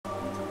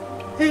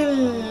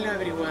Hello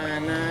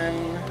everyone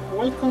and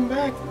welcome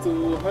back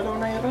to Hollow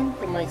Knight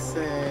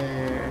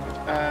Randomizer.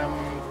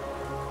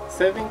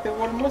 Saving the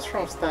World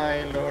Mushroom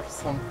Style or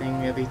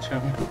something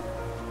edition.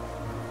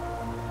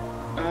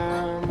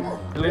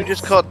 Can we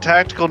just call it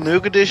Tactical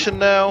Nuke Edition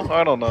now?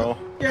 I don't know.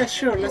 Yeah,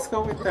 sure, let's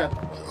go with that.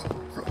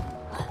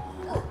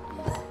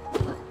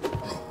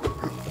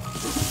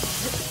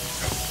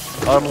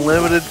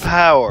 Unlimited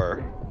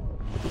power.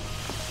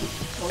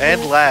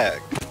 And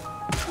lag.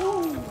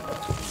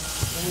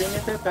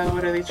 Limited Power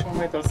Edition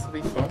might also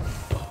be fun.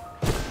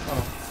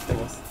 Oh, there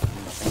was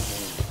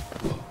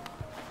nothing.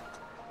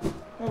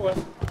 Oh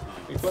well,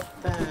 we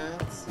got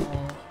that, so...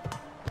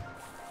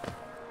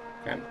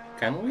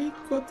 Can we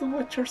go to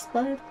Watcher's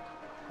Spire?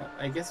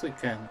 I guess we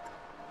can't.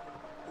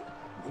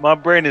 My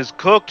brain is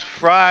cooked,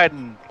 fried,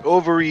 and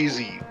over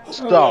easy.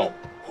 So, well,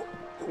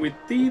 we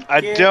did I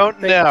get don't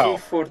the know. key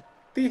for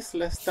this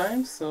last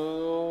time,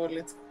 so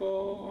let's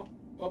go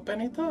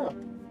open it up.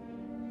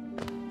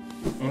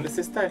 Unless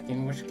it's dark,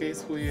 in which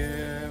case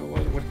we're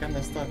kind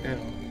of stuck. I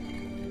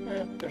don't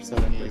know. There's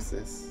other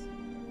places.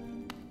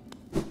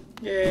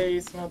 Yay,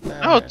 it's not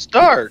that. No, it's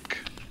dark.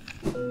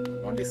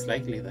 Only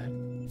slightly that.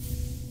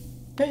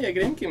 Hey, a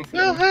green came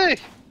Well, hey.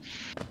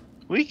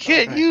 We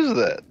can't use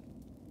that.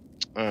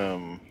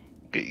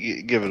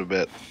 Give it a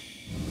bit.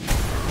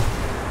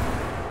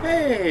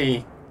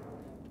 Hey!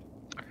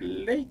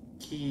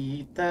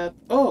 Lakey, that...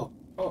 Oh,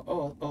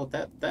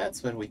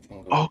 that's where we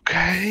can go.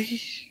 Okay.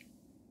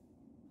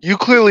 You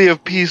clearly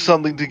have pieced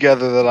something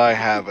together that I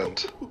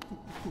haven't.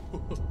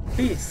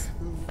 Peace.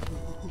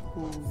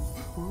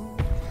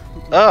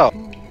 Oh.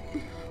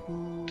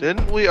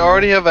 Didn't we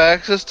already have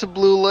access to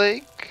Blue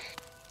Lake?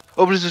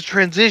 Oh, but it's a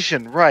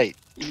transition, right.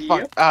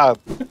 Yep. Fuck.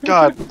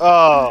 God.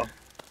 Oh.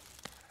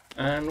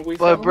 And we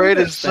My found brain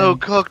is this so then.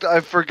 cooked, I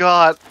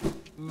forgot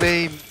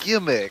main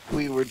gimmick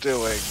we were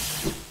doing.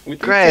 We did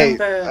Great.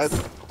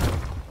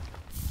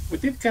 We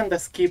did kinda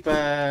skip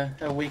a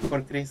week for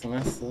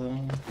Christmas, so...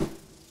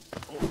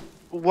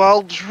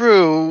 While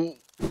true...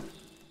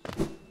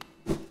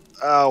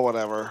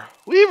 whatever.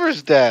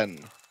 Weaver's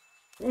Den.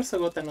 We also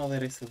got another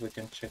exit we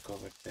can check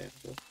over there,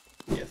 but...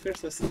 Yeah,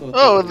 first let's go...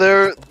 Oh,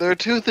 there are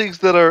two things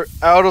that are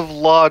out of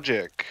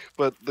logic,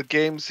 but the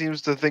game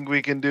seems to think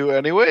we can do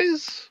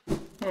anyways?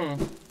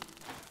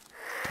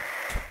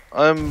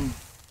 I'm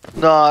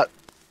not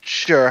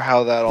sure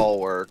how that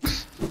all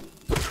works.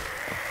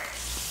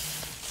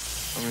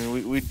 I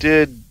mean, we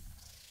did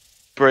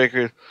break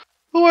her.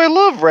 Oh, I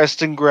love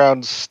Resting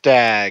Ground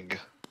Stag.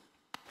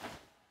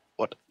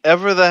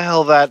 Whatever the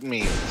hell that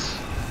means.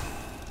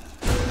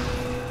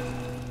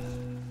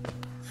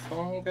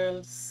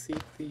 Fungal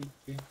City...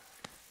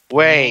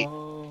 Wait,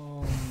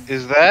 Oh.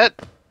 is that...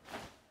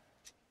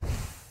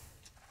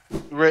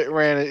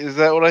 Ran, is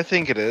that what I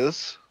think it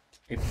is?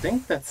 I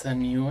think that's a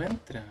new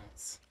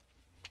entrance.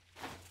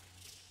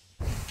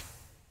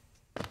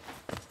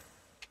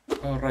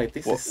 Alright,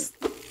 this is...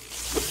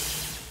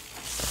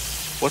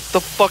 What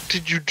the fuck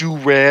did you do,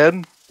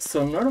 Ran?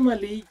 So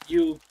normally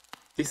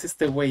this is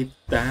the way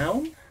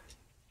down,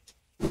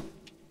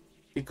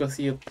 because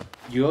you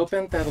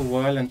open that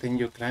wall and then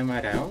you climb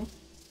around.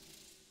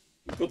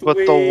 But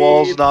the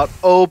wall's not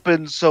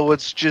open, so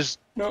it's just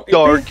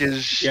dark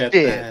as shit.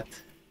 That.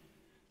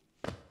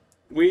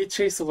 Which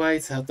is why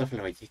it's out of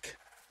logic.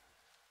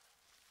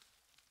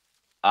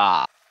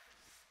 Ah.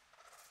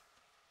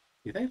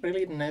 Did I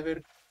really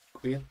never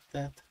quit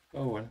that?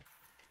 Oh well.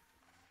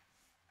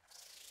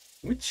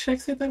 Which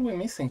exit are we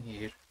missing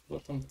here?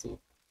 Bottom 2.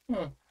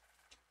 Huh.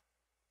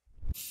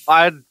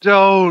 I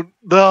don't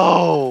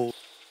know.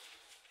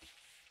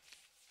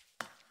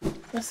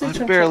 I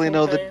barely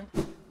know the...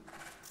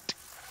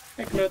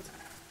 Hey, Claude.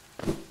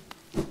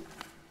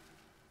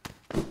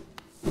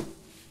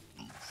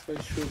 So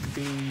it should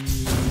be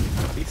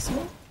this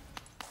one?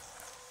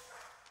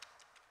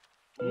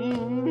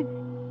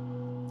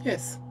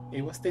 Yes,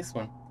 it was this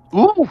one.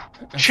 Ooh,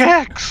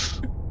 checks!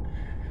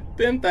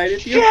 The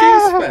entirety of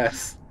this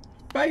pass!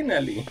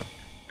 Finally!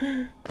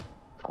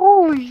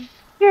 Holy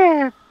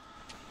shit!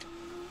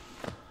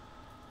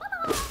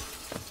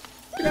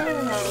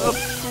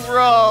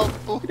 Grab!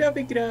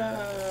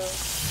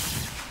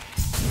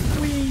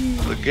 Whee!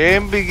 The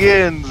game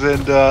begins,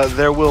 and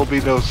there will be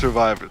no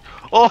survivors.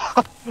 Oh!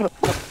 I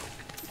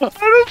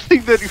don't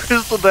think that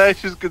Crystal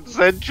Dash is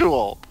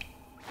consensual.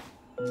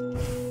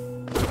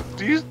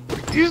 Do you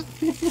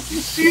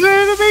see the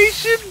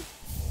animation?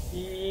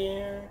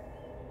 Yeah.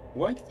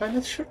 What? Find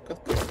a shortcut.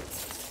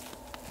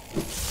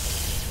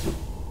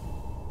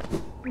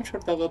 I'm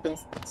sure that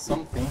opens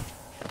something.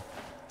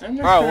 I'm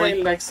not sure I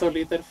like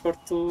Solitaire for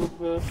 2,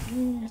 but...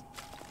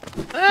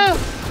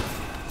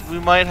 We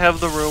might have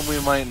the room, we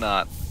might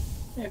not.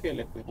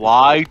 Maybe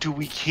Why do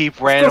we keep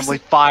randomly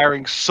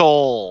firing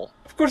Soul?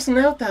 Of course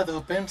now that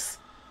opens.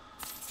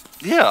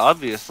 Yeah,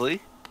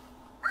 obviously.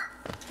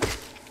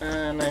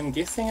 And I'm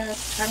guessing a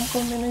charm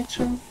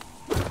combination?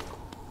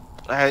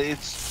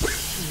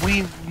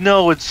 We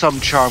know it's some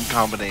charm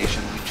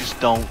combination, we just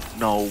don't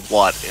know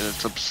what, and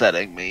it's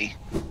upsetting me.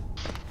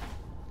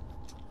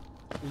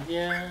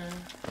 Yeah.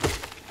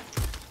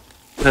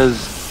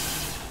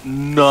 Because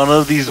none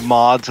of these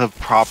mods have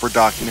proper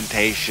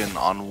documentation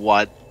on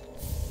what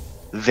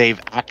they've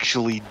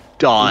actually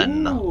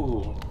done.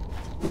 Ooh.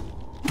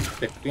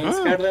 The Queen's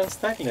Garden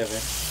stack level.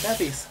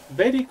 That is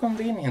very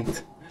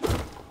convenient.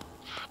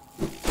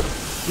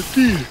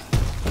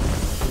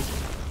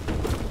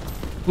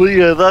 Well,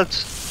 yeah,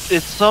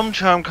 it's some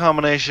charm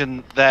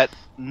combination that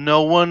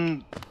no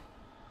one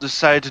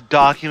decided to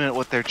document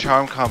what their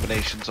charm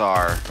combinations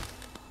are.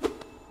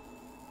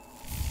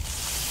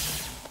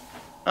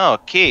 Oh,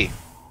 key.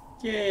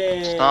 Yay!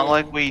 It's not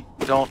like we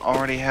don't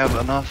already have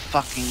enough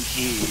fucking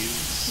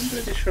keys. I'm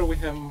pretty sure we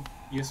have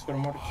use for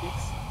more keys.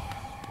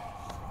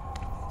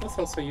 That's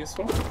also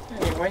useful.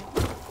 Anyway.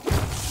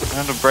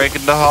 Time to break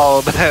into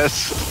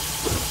Hollownest.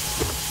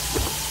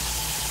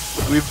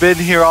 We've been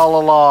here all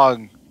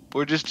along.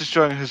 We're just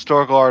destroying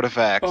historical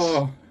artifacts.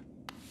 Oh.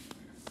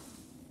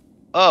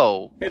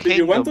 Oh. Hey, do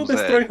you want to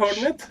Kingdom's destroy Edge.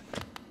 Hornet?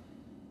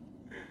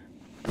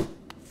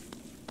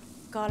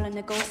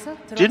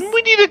 Didn't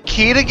we need a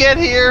key to get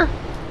here?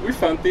 We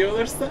found the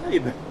other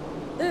side.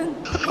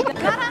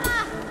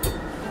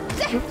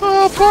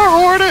 Oh, poor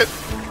Hornet.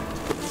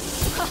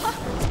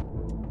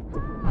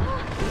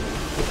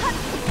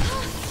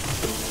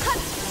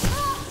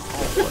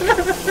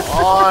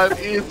 God,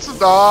 it's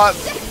not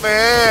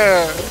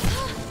fair.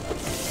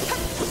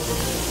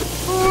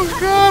 Oh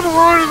God,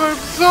 Hornet, I'm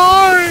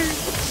sorry.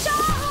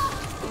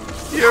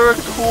 You're a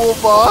cool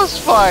boss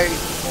fight.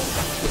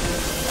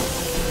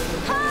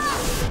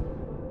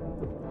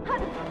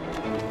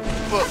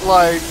 But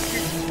like,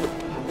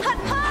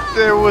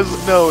 there was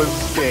no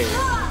escape.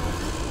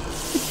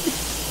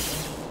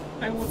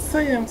 I would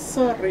say I'm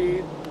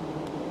sorry,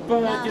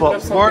 but you But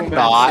have something we're bad,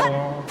 not.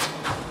 so...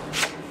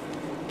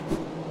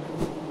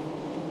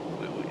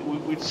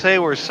 We'd say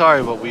we're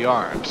sorry, but we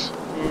aren't.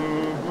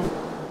 Mm-hmm.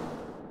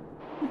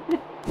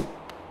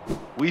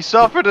 We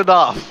suffered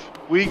enough.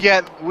 We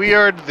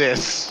earned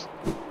this.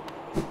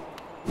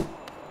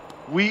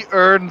 We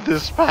earned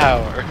this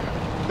power.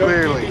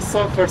 Clearly. We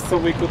suffered so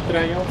we could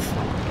triumph.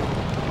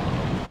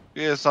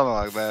 Yeah, something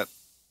like that.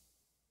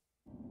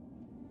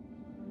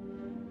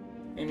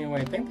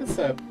 Anyway, I think that's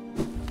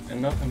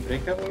enough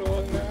unbreakable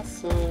wall now,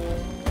 so...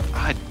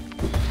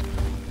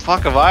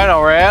 Fuck if I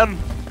know, Ran.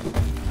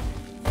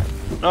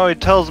 No, he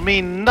tells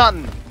me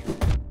nothing.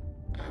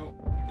 Oh,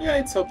 yeah,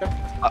 it's open.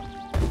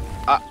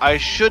 I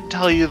should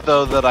tell you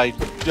though that I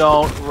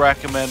don't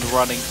recommend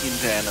running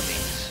into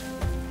enemies.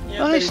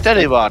 Yeah, Oh,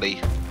 steady body.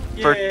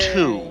 For Yay.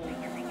 2.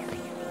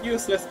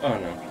 Useless. Oh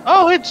no.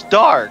 Oh, it's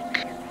dark.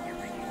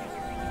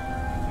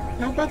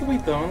 How about we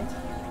don't?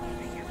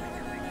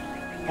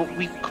 But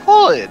we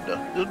could.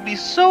 It would be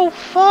so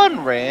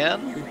fun,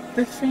 Ran. We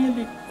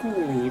definitely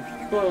could,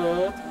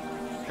 but...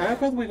 How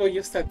about we go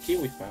use that key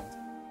we found?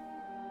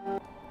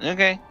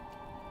 Okay.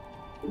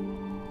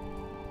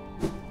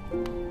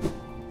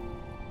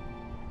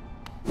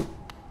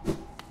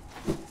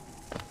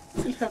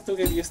 Still have to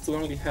get used to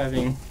only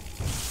having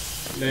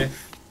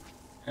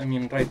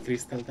right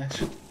crystal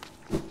dash.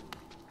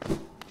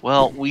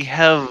 Well, we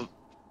have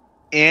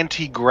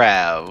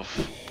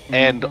anti-grav,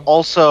 and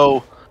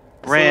also,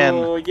 Ran.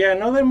 So yeah,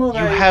 another mod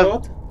you I have-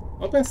 got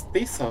opens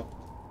this up.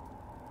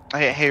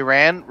 Hey,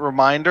 Ran.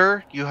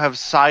 Reminder: you have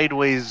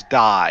sideways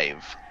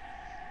dive.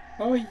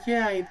 Oh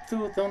yeah, I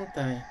do, don't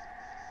I?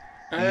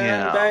 And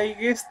Yeah. I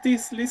guess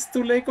this leads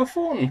to Lake of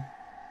Fun.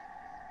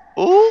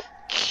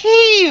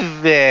 Okay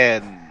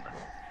then.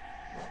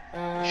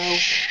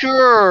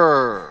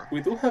 Sure.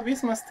 We do have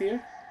Ismas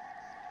here.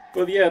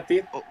 But yeah,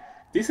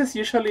 this is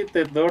usually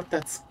the door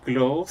that's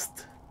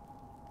closed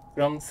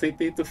from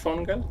city to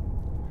Fungal.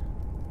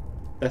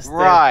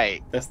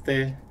 Right. That's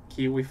the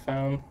key we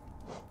found.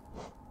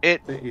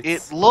 It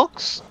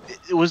looks.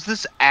 Was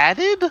this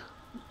added?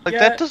 Like Yeah.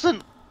 that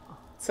doesn't.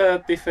 It's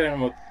a different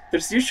mode.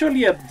 There's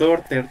usually a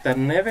door there that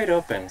never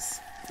opens.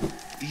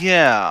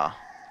 Yeah.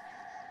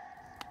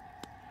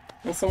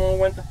 And someone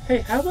went, hey,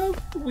 how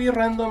about we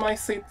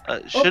randomize it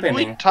Shouldn't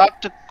we opening?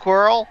 talk to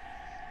Quirrell?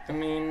 I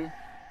mean,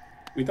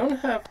 we don't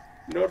have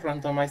Lore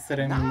Randomizer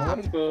anymore,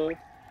 but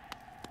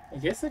I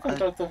guess I can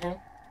talk to him.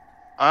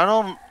 I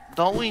don't.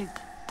 Don't we?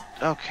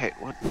 Okay.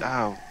 What?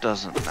 Oh,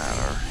 doesn't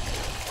matter.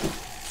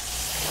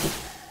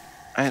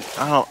 I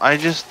don't. I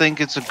just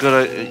think it's a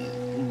good.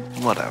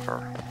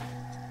 Whatever.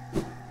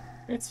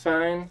 It's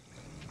fine.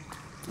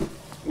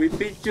 We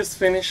did just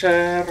finish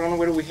a run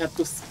where we had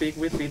to speak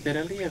with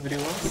literally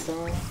everyone,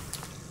 so...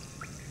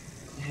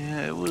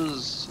 Yeah, it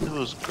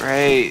was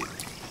great.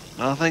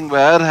 Nothing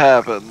bad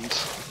happened.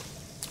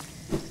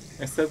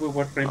 Except we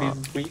were really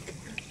weak.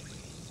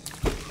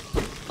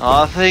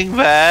 Nothing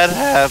bad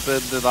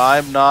happened, and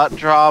I'm not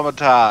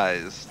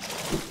traumatized.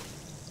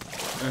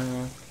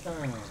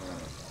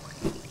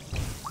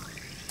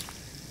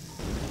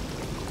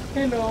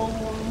 Hello.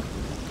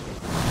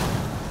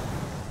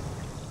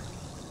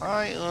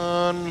 Hi,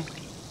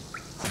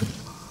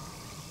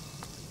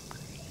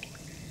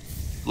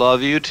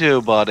 Love you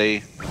too,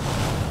 buddy.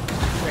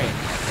 Wait.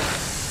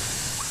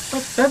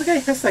 Oh, that guy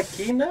has a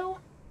key now?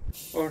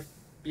 Or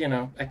you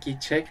know, a key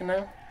check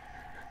now?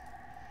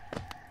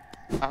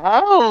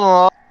 I don't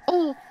know.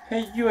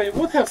 Hey, you, I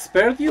would have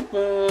spared you,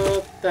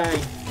 but I...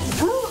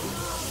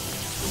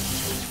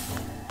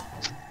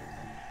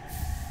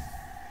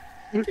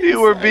 You Yes,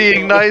 were I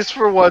being know. nice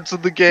for once,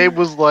 and the game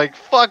was like,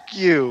 fuck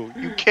you.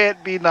 You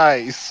can't be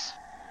nice.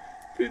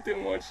 Pretty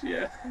much,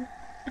 yeah.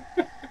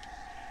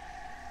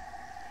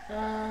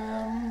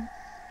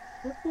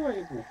 What do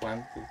I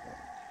want to do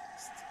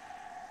next?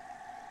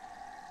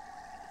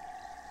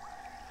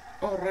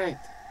 All right.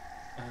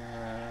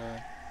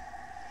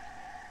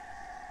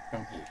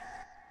 From here.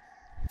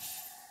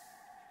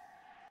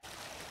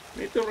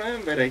 Need to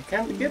remember, I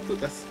can't get to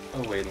this.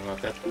 Oh wait, no,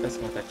 that's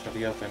not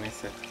actually open,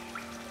 is it?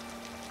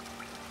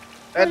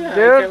 Oh And yeah, I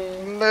then,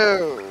 can.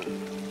 no.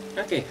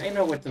 Okay, I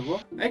know where to go.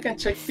 I can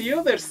check the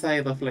other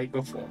side of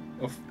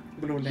of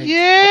Blue Lake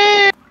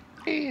Yay!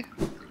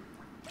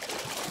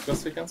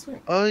 because we can swim.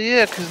 Oh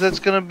yeah, because that's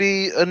gonna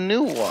be a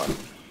new one.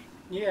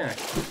 Yeah,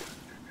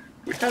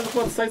 we have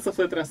both sides of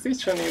the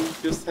transition. It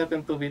just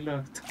happened to be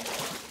locked.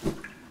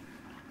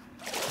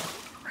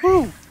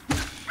 Whew.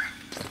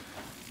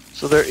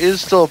 So there is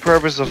still a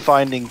purpose of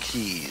finding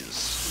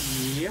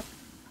keys. Yep.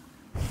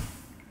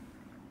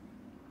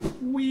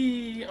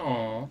 We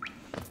oh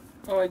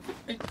I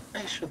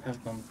should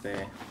have done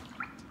the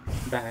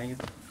dive.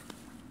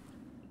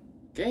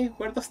 Okay,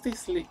 where does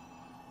this lead?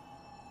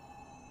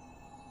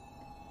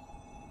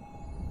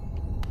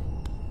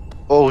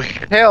 Oh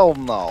hell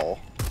no.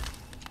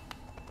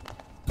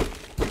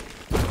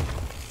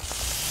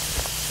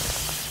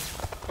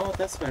 Oh,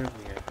 that's very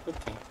weird.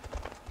 Okay.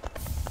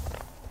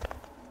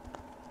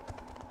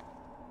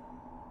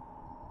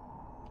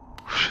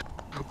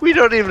 We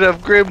don't even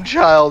have Grim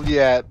Child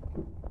yet.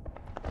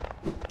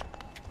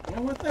 You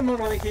know what? I'm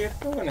already here.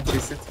 I'm gonna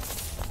chase it.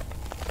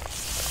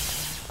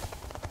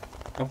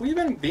 Have we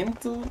even been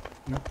to?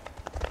 No.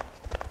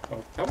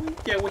 Oh, have we?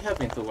 Yeah, we have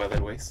been to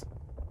Waterways.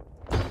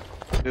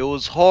 It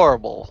was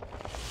horrible.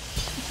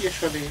 It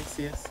usually is,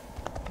 yes.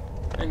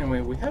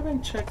 Anyway, we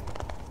haven't checked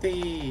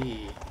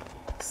the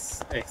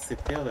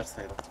exit the other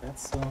side of that,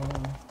 so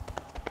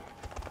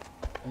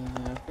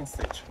pin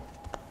station.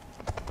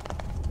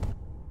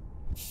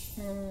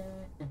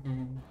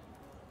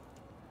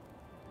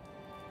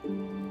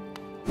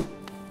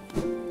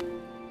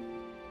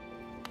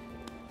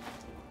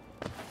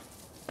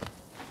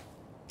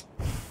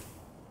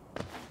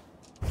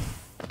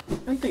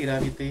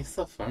 Anti-gravity is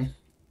so fun.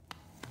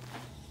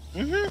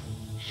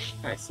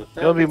 Alright, so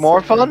It'll be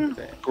more fun?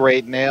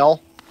 Great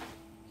Nail.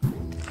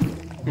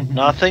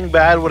 Nothing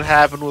bad would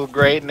happen with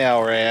Great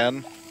Nail,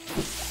 Ran.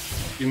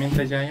 You mean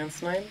the giant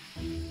snail?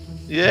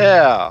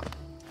 Yeah.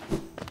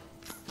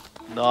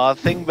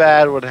 Nothing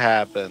bad would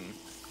happen.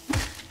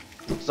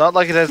 It's not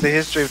like it has the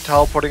history of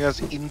teleporting us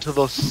into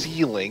the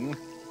ceiling.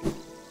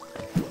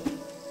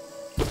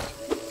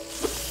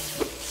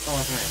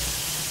 Alright,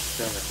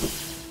 got it.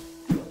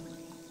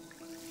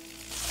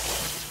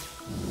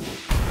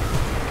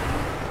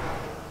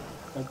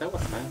 Oh, that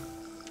was bad.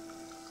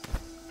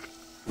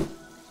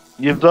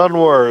 You've done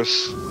worse.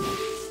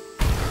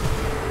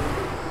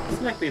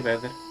 Slightly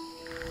better.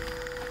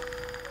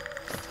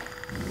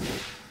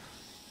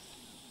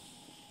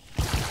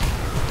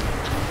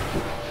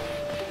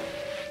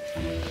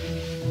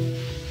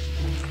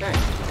 Right.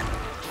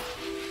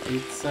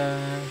 It's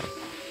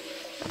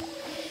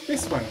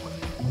this one.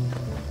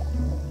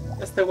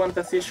 That's the one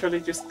that's usually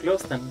just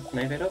closed and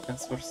never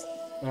opens for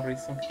no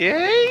reason.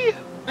 Yay!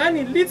 And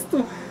it leads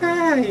to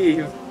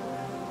Hive!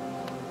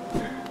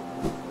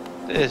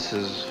 This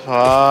is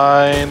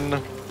fine.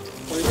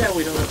 Well, yeah,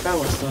 we don't have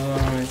power, so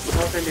it's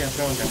not really a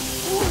problem.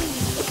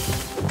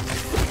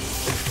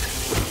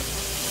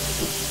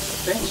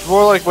 Okay. It's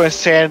more like my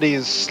sanity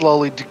is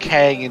slowly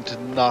decaying into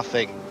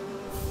nothing.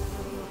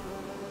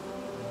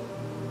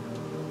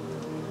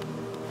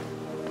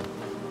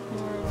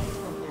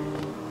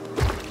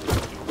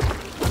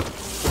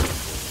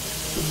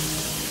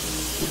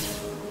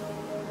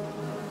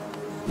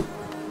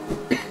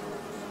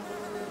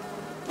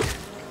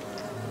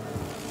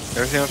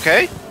 Everything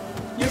okay?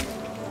 Yep.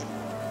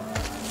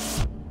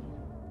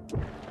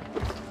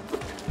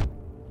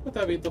 With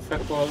a bit of a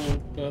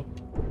cold, but...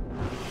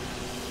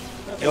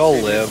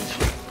 You'll live.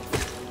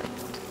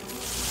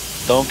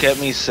 Don't get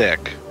me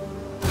sick.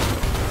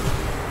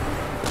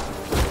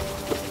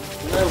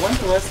 I want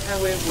to ask how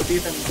we would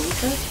even do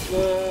that,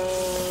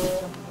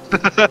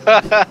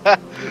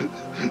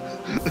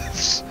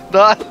 It's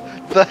not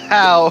the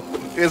how,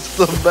 it's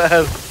the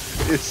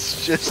math.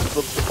 It's just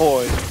the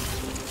point.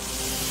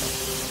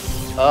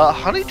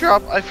 Honey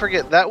Drop, I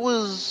forget, that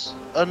was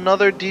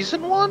another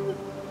decent one?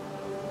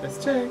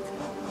 Let's check.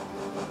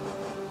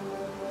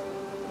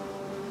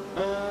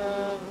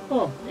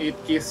 Oh, it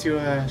gives you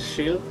a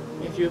shield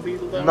if you deal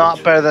damage.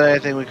 Not better than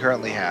anything we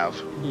currently have.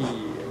 Yeah,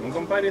 in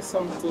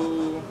comparison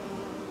to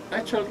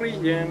actual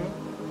regen,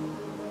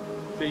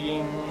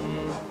 being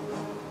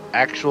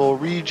Actual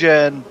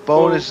regen,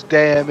 bonus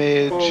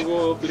damage,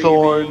 Pogo,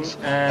 thorns,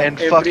 bleeding, and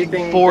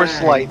fucking force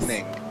dies.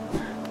 lightning.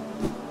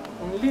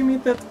 Limit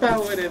Limited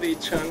power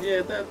edition.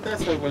 Yeah,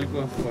 that's what we'll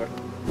go for.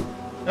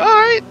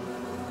 Alright.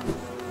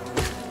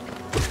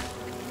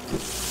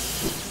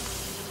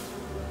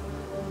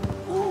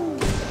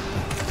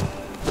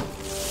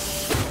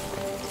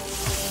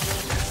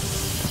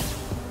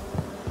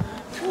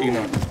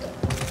 Ignore.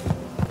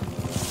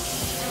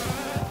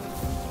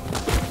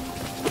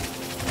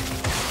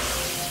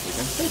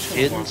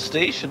 Hidden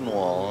station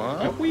wall,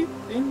 huh? Are we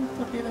in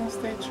the hidden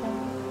station?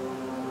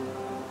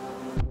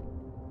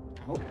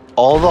 Oh,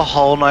 All the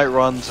Hollow Knight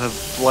runs have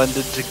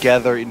blended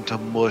together into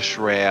mush,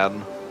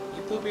 Ran.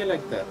 it will be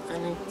like that.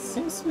 And it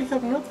seems we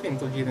have not been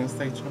to hidden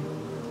station.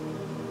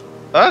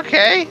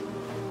 Okay.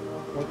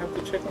 We'll have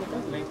to check on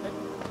that later.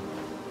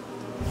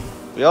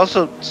 We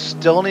also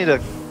still need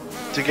to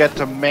get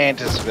to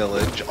Mantis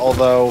Village,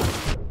 although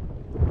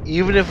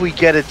even if we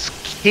get its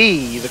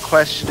key, the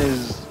question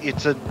is,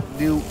 it's a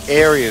new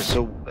area,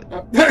 so...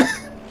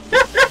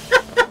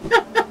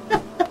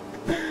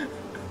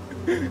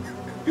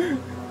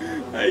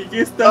 I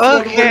guess that's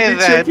what we'll be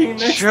checking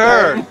next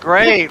time.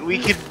 Great. We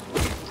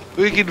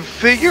can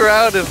figure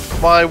out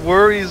if my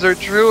worries are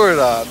true or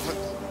not.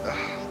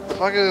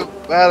 Fucking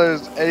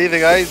matters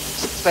anything I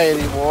say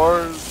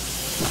anymore.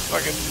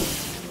 Fucking.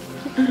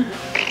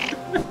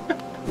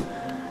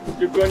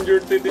 You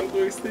conjured it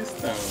into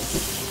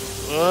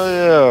existence.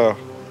 Oh yeah.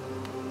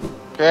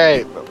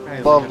 Great.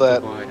 Love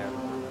that.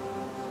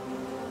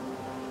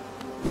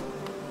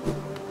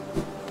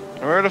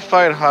 We're gonna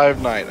fight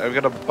Hive Knight. I've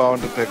got a bone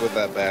to pick with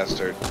that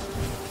bastard.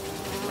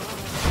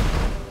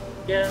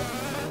 Yeah.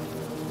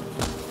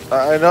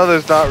 I know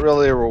there's not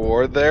really a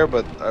reward there,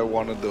 but I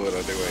want to do it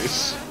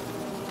anyways.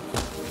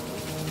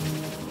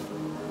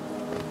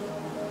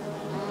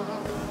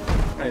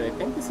 Right, I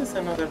think this is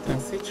another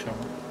transition.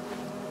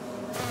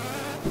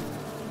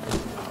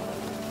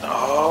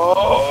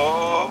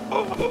 Oh.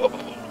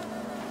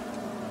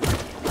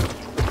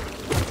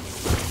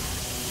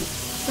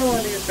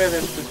 Probably it's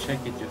better to check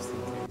it just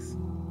in case.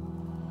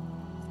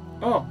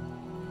 Oh!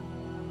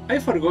 I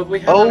forgot we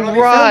had already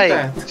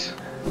found that!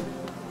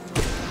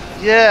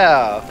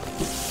 Yeah!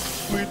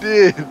 We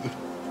did!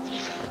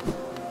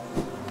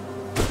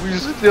 We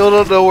still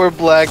don't know where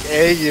Black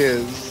Egg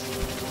is.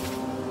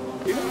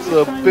 It's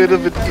a bit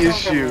of an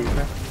issue.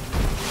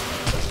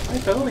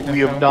 We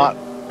have not...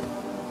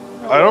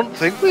 I don't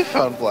think we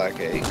found Black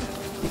Egg.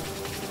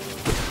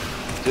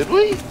 Did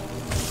we?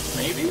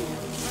 Maybe?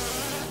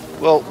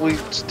 Well, we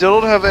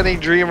still don't have any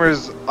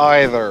dreamers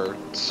either,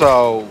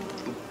 so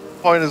the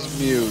point is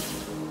mute.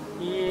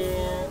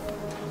 Yeah.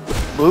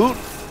 Moot?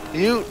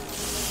 Mute?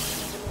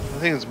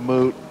 I think it's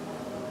moot.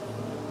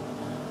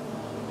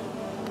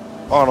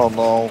 I don't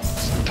know.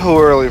 It's too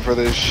early for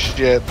this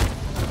shit.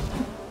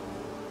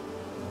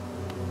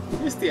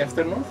 It's the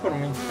afternoon for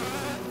me.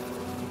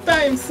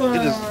 Time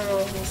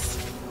zones!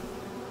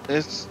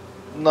 It's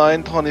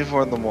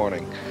 9:24 in the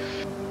morning.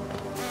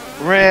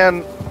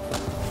 Ran,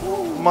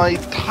 my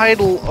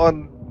title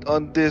on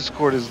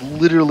Discord is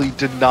literally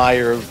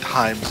Denier of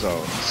Time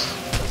Zones.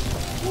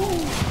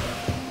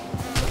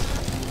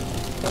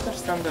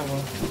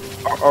 Understandable.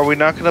 Are we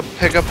not gonna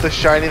pick up the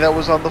shiny that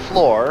was on the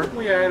floor?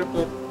 We are,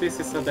 but this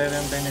is a dead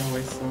end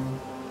anyway, so...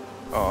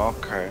 Oh,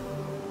 okay.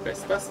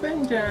 Vespa's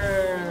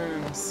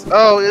Vengeance!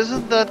 Oh,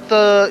 isn't that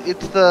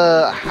it's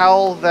the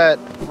howl that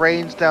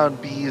rains down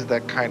bees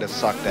that kind of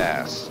sucked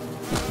ass?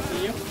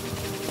 Yep.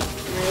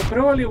 It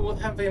probably would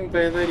have been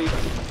better if...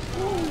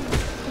 Oh,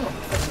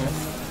 that's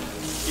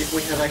nice. If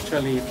we had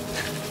actually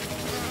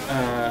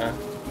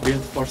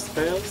built for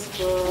spells,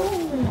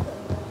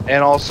 but...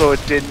 And also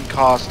it didn't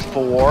cost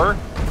 4.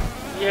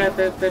 Yeah,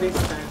 there is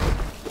that.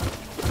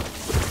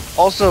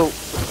 Also,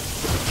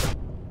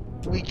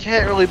 we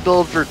can't really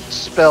build for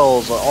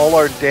spells. All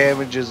our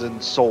damage is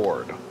in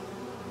sword.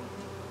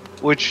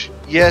 Which,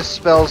 yes,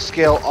 spells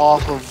scale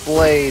off of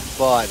blade,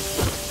 but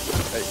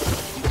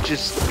it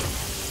just...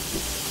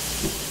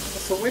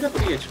 So we're at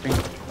 3 HP.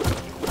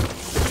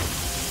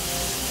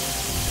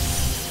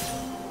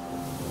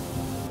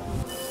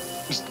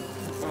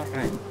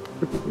 Alright.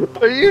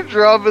 Are you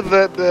dropping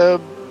that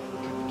down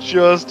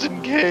just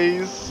in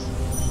case?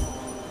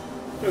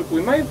 Look,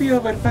 we might be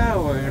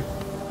overpowered,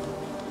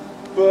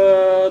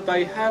 but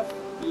I have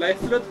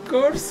lifeblood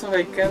core, so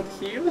I can't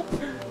heal.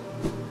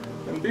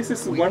 And this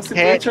is one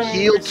situation can't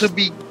heal in which... to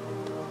be...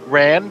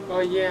 Ran? Oh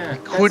yeah. We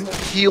couldn't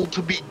heal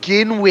to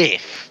begin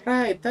with.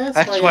 Right,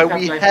 that's why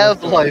we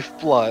have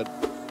lifeblood.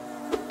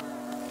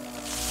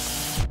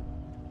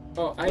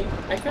 Oh, I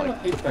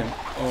cannot hit them.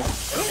 Oh,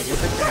 I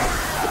guess I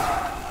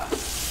can.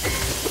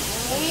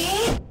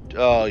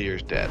 Oh, you're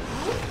dead.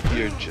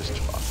 You're just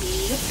fucked.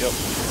 Yep.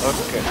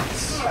 Okay.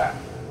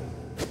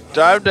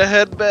 Time to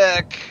head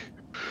back.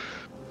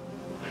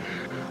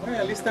 Well,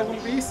 at least that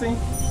will be easy.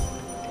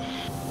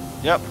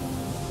 Yep.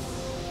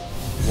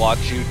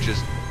 Watch you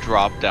just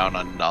drop down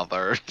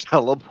another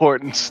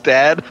teleport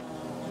instead.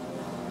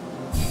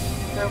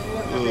 That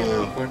would have been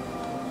awkward.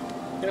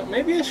 You know,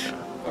 maybe I should...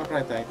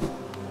 Alright,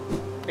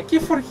 I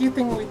keep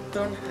forgetting we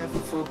don't have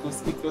focus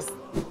because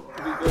we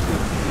got it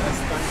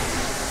last time.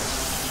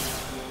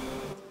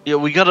 Yeah,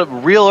 we got up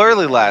real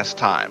early last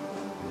time.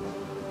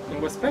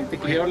 It was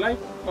practically our life,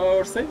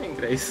 our saving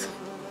grace.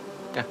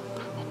 Yeah.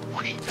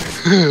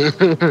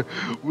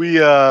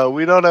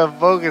 We don't have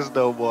focus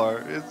no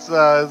more. It's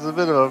a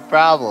bit of a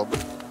problem.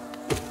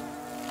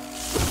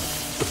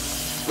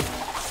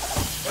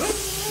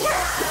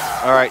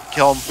 All right,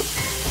 kill him.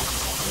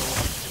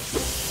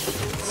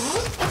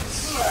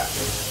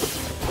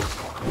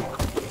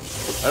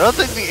 I don't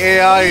think the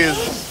AI is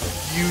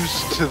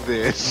used to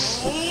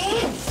this.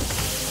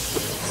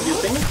 You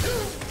think?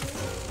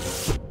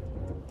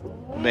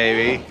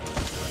 Maybe.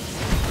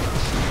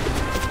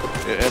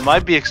 It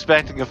might be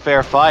expecting a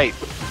fair fight.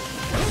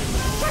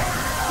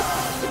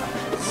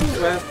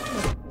 Well,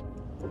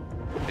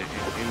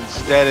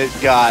 Instead, it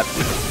got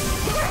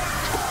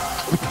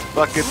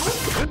fucking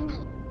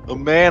a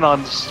man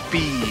on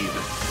speed.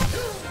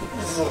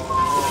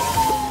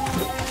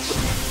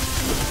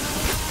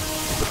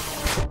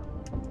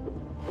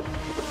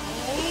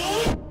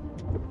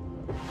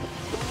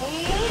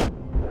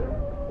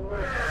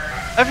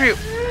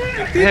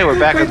 Hey, we're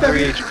back at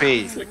 3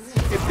 HP.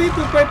 It did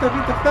do quite a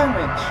bit of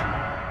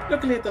damage.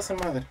 Luckily, it doesn't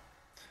matter.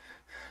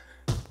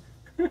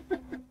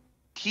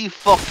 He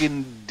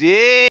fucking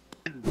did.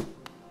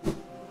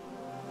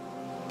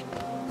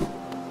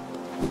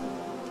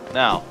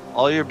 Now,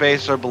 all your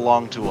base are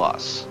belong to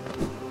us.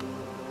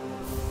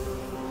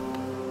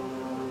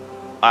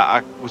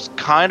 I was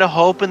kind of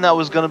hoping that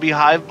was going to be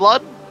Hive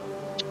blood.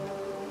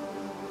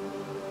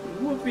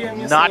 Would be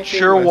amusing Not if it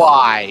sure was.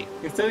 why.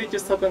 Instead, it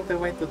just opened the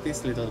way to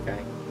this little guy.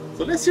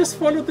 So let's just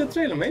follow the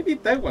trail. Maybe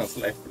that one's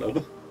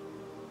lifeblood.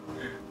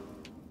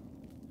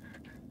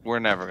 We're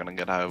never going to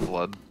get Hive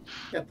blood.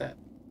 Get that.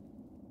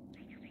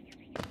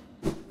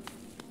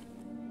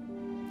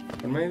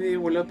 Or maybe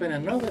we'll open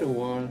another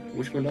wall,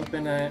 which will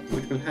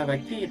have a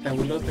key that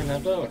will open a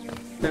door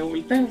that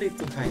will then lead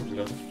to Hive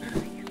blood.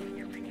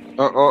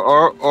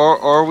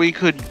 Or we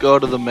could go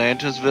to the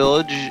Mantis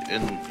village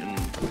and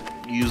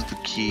use the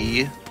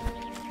key.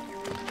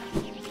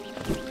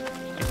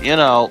 You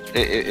know,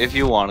 if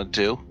you wanted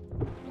to.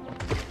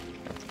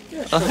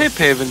 Yeah, Oh, sure. hey,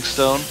 paving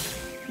stone.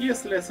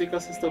 Useless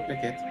because it's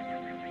duplicate.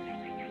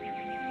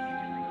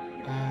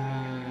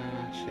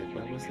 Shit,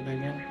 what was it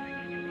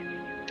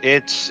again?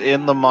 It's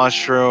in the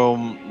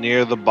mushroom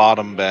near the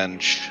bottom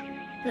bench.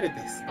 There it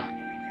is.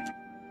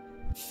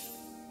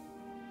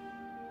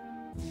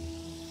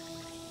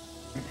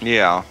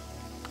 Yeah.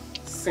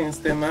 Since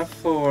the map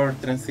for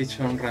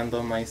transition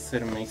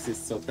randomizer makes it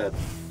so that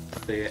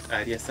the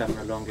areas are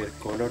no longer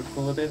color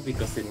coded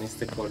because it needs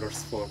the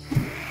colors for,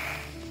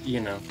 you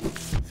know,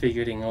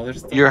 figuring other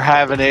stuff. You're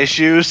having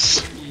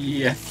issues?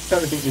 Yeah,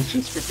 having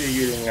issues for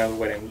figuring out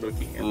what I'm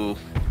looking at. Oof.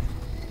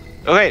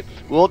 Okay,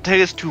 will it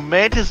take us to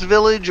Mantis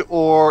Village,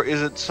 or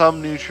is it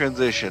some new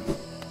transition?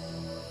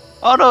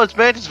 Oh no, it's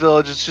Mantis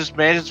Village, it's just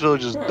Mantis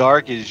Village is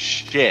dark as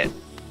shit.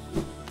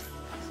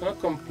 It's not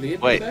complete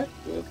Wait. with that,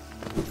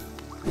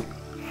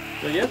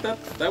 but yeah,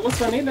 that was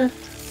vanilla.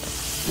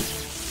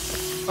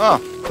 Huh.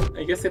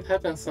 I guess it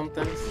happens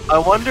sometimes. I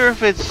wonder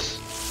if it's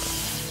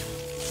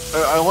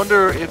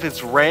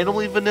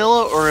randomly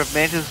vanilla, or if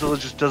Mantis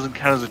Village just doesn't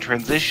count as a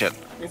transition.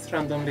 It's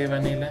randomly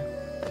vanilla.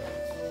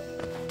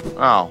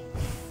 Oh.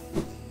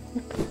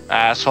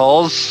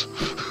 Assholes.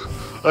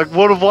 I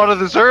would have wanted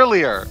this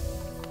earlier.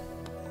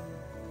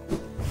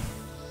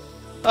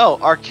 Oh,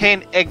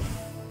 arcane egg.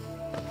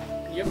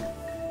 Yep.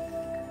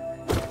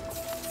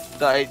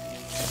 Do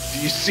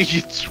you see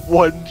it's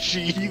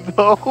 1G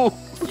though?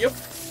 Yep.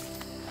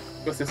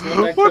 Because it's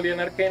not actually an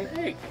arcane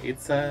egg.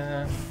 It's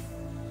an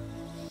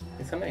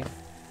egg.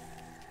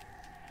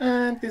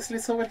 And this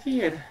leads over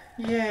here.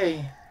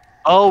 Yay.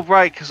 Oh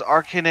right, because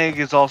arcane egg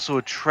is also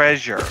a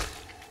treasure.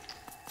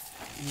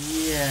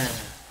 Yeah.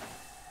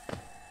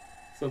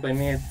 So they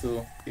need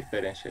to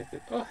differentiate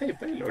it. Oh, hey,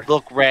 Baylor.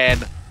 Look,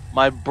 Rand,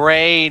 my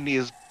brain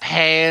is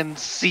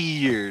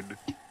pan-seared.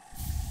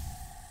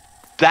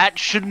 That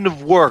shouldn't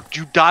have worked.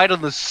 You died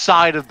on the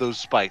side of those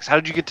spikes. How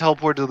did you get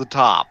teleported to the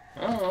top?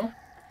 Oh.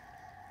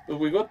 But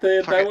we got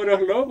the Tower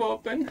of Love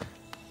open.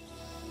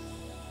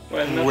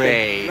 Well,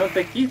 not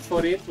the key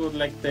for it, but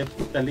like the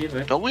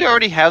lever. Don't we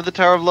already have the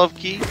Tower of Love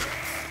key?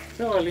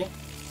 Probably.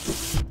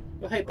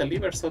 Oh, hey, the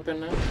lever's open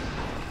now.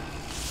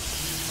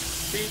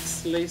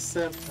 Fix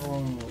laser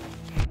room.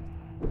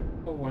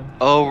 Oh, well.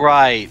 Oh,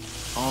 right.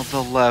 All the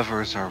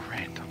levers are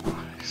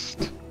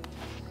randomized.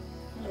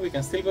 We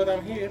can still go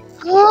down here.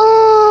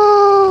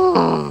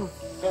 Oh,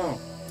 Oh.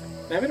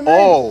 Never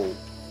mind.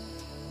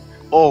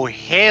 oh,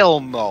 hell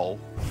no.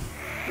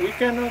 We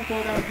cannot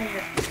go down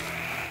here.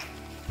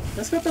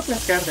 Let's go to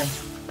Queen's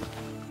Gardens.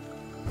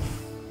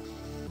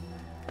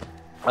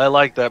 I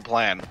like that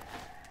plan.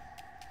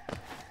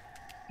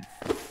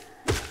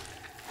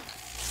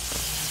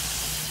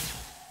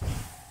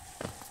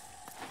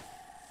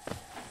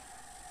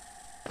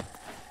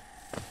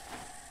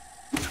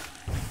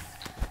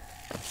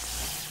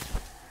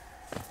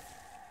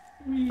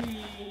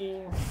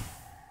 Whee.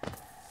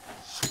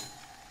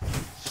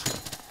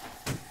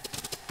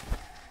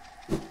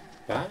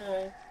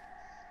 Bye.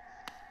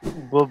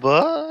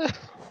 Bye-bye.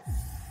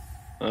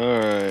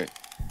 Alright.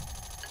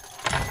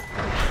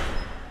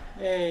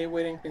 Yay,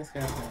 waiting things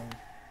happen.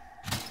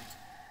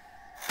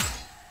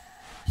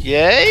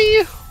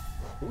 Yay?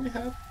 Do we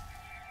have?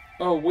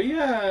 Oh, we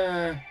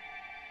have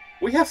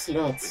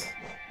slots.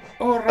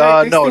 Oh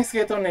right, these No. things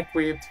get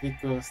unequipped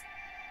because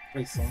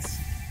reasons.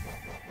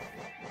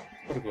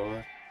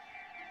 Forgot.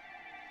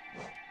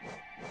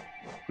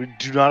 We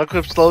do not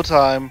equip slow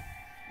time.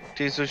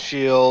 Teaser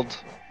shield.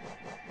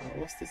 What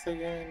was this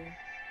again?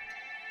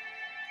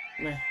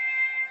 Meh.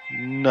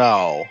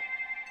 No.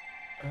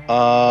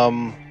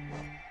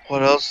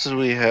 What else did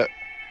we have?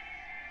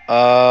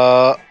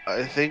 I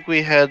think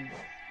we had,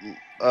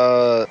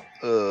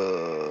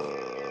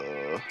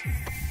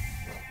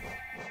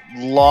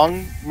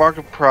 Long Mark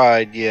of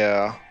Pride,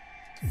 yeah.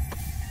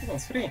 That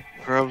one's free.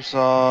 Grub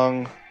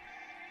Song.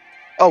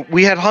 Oh,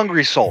 we had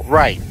Hungry Soul,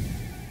 right.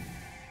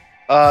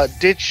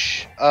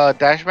 Ditch,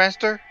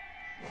 Dashmaster?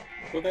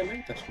 Would I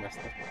like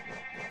Dashmaster?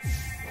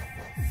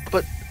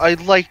 But I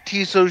like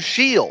Tiso's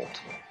shield.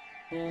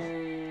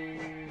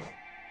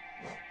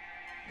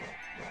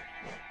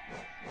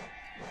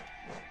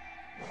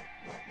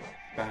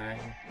 Fine.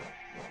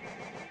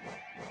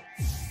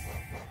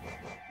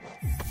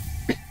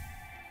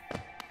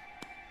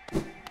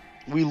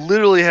 We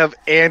literally have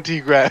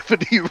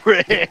anti-gravity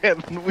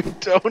ran. We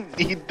don't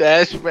need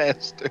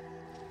Dashmaster.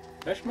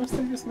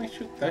 Dashmaster just makes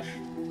you dash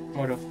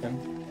more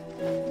often.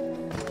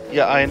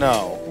 Yeah, I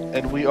know.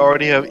 And we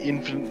already have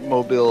infinite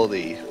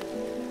mobility.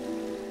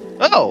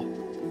 Oh!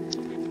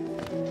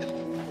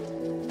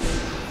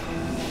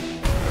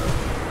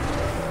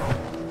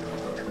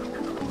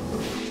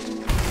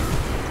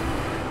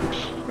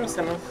 Close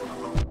enough.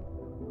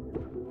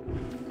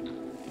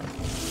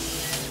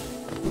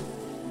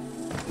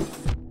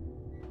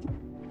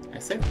 I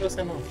said close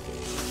enough.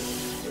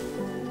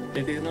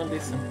 They did not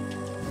listen.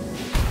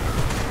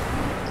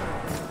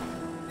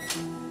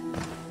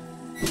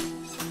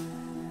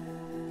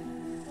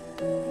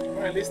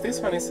 Well, at least this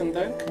one isn't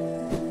dark.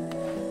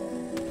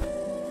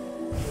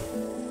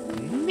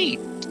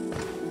 Neat.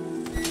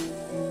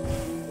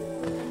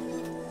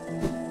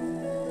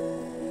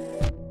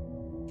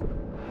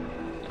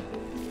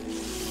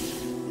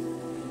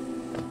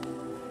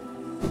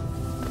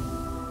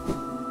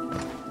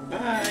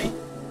 Bye!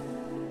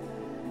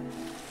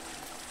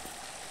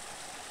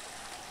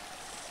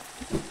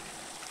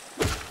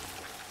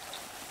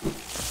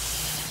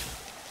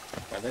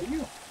 What are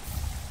you?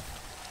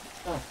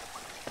 Oh,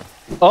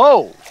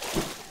 Oh!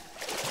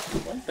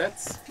 well,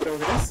 that's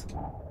progress.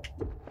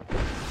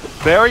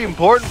 Very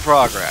important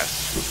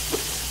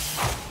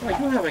progress. Oh,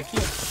 you have a key.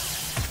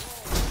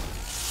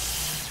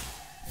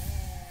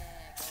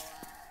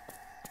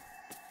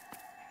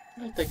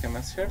 I'll take a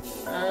master.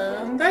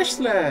 And dash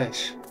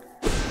slash!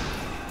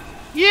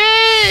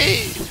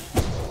 Yay!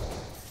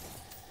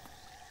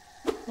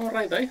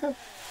 Alright, I have.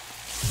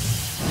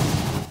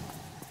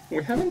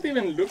 We haven't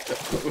even looked at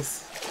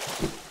those.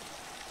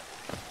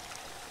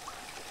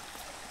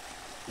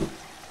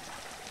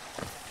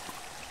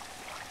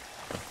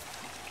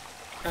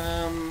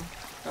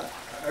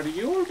 Are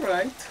you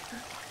alright?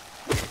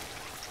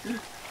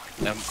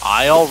 Am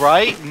I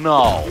alright?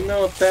 No.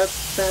 No, that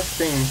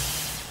thing.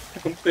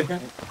 There.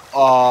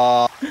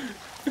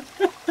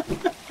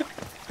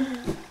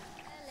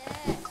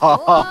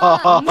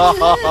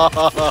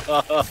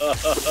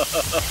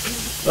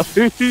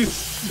 He's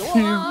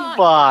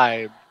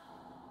fine.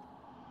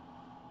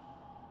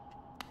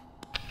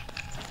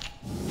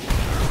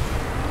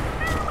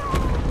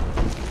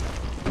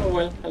 Oh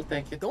well, I'll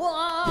take it.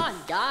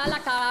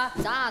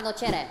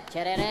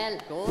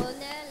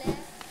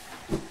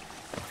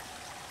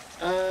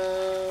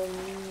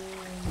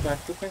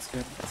 Back to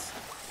conspiracies.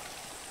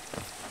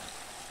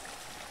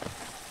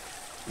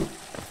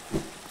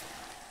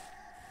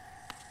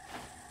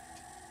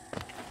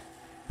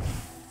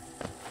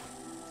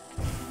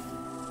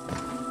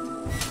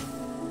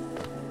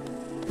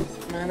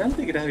 Man,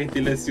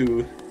 anti-gravity lets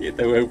you get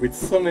away with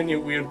so many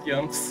weird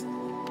jumps.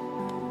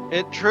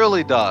 It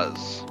truly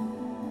does.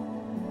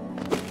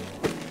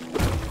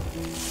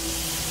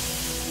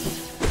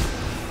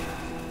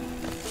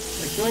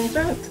 Like doing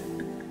that.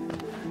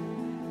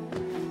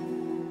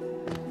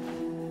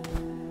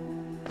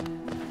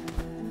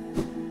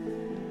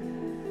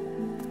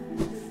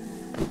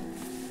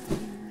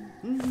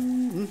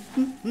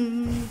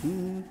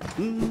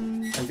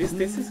 At least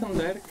this isn't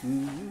dark.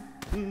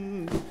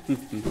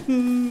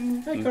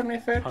 Hi,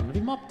 Cornifer.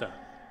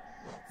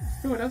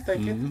 Good, I'll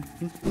take it.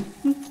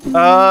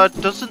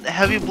 Doesn't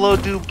Heavy Blow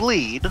do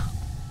bleed?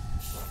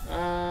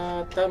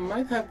 That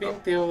might have been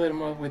the other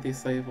mod we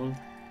disabled.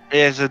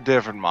 It's a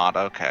different mod,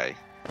 okay.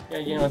 Yeah,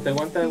 you know, the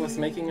one that was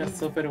making us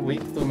super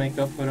weak to make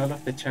up for all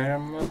of the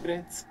charm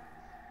upgrades.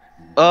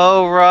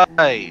 Oh,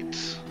 right.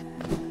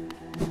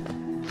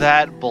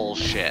 That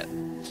bullshit.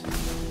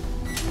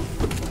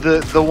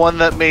 The one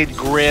that made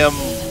Gurm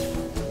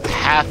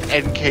half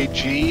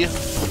NKG?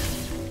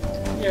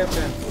 Yeah,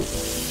 that.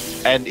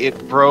 And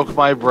it broke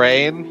my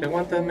brain? The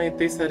one that made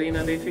this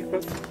arena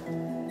difficult?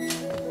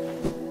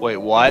 Wait,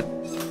 what?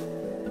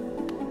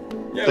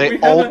 Yeah, They we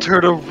had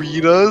altered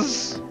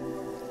arenas?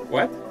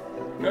 What?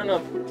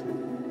 No.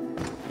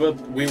 But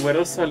we were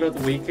also a lot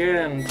weaker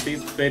and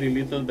did very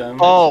little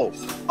damage. So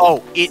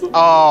So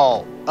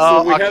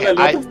we had okay, a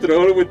lot of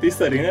trouble with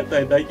this arena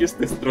that I just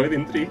destroyed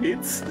in 3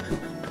 hits.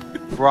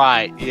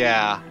 Right,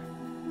 yeah.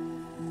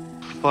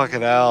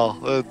 Fucking hell.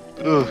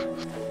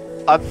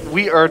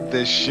 We earned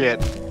this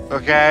shit,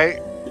 okay?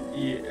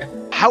 Yeah.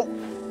 How?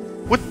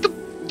 What the?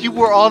 You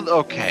were on.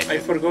 Okay. I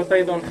forgot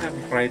I don't have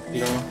right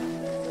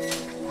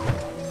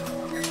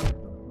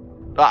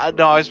claw.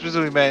 No, I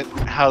specifically meant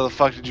how the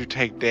fuck did you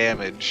take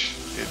damage?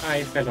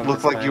 I fell on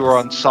Looked the like you were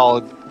on spikes.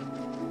 solid.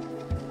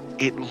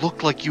 It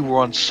looked like you were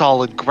on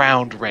solid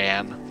ground,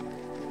 Ran.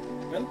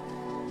 Well,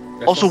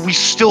 Also, we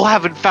still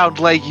haven't found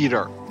Leg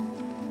Eater.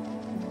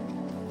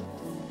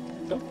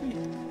 Don't we?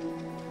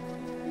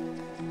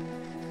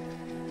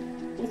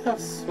 Would have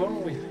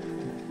sworn we.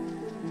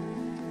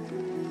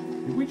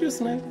 Did we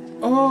just know?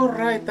 Oh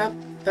right, that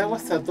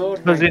was a door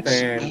right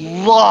there.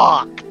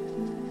 Locked.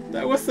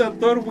 That was a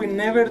door we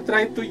never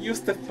tried to use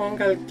the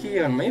fungal key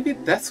on. Maybe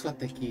that's what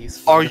the key is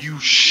for. Are you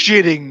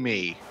shitting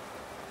me?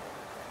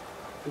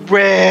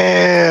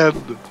 Red!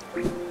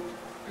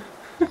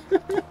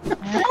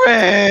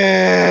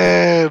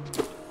 Red!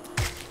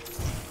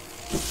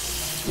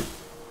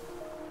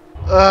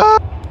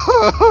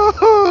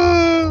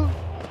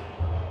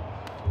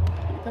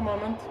 Wait a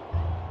moment.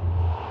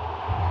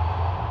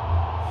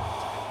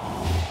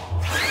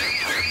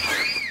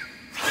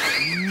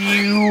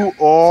 You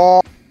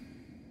are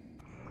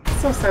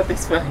So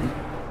satisfying.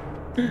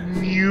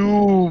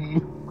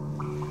 Mume.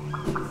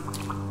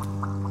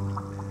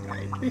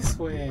 Right this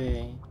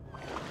way.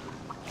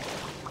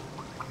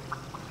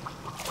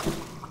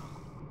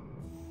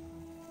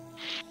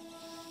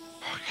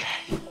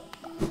 Okay.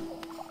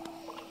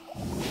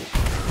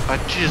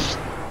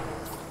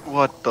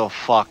 What the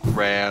fuck,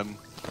 Ran?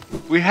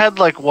 We had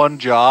like one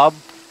job.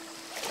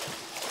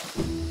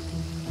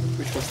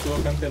 Which was to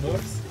open the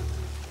doors?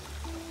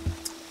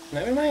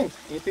 Never mind,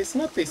 it is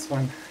not this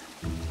one.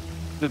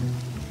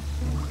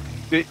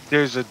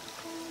 There's a.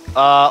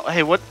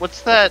 Hey,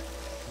 what's that?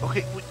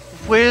 Okay,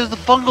 where does the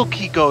fungal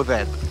key go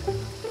then?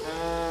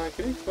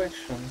 Great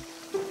question.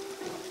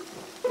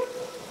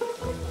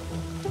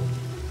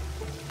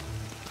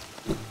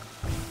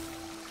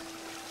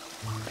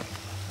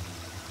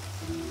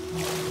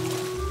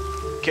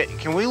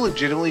 Can we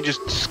legitimately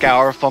just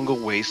scour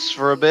fungal wastes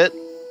for a bit?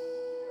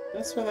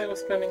 That's what I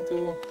was planning to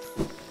do.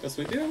 Because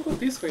we didn't go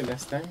this way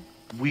last time.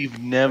 We've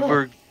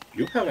never... Oh,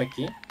 you have a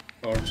key.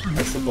 Or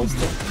are supposed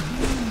to.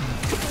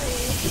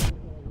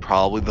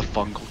 Probably the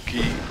fungal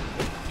key.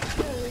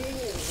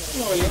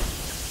 Probably.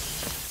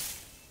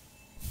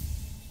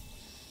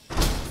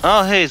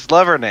 Oh, hey, it's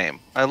lever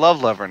name. I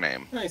love lever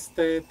name. Nice,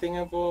 the thing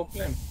about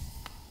Flem.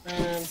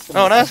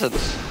 Oh, in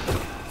essence.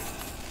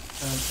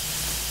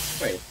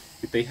 Wait,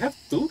 did they have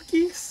 2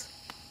 keys?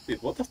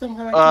 Did both of them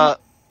have a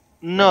key?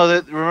 No,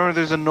 remember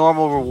there's a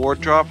normal reward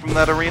drop from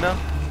that arena?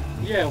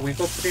 Yeah, we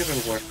got 3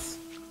 rewards.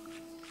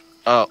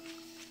 Oh.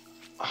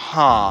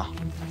 Huh.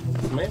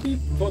 Maybe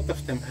both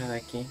of them had a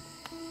key.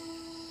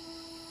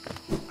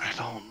 I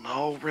don't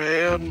know,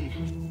 Ran.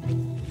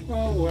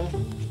 Oh well.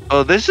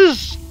 Oh, this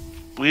is...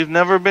 We've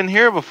never been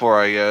here before,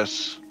 I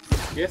guess.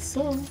 Guess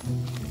so.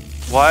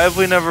 Why have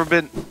we never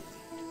been...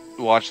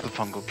 Watch the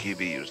fungal key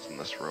be used in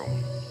this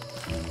room.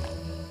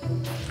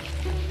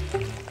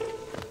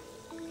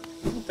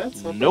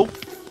 That's open. Nope.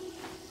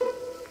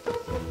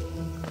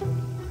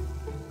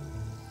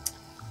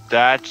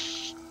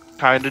 That's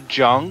kind of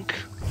junk.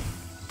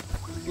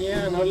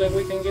 Yeah, not like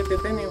we can get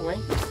it anyway.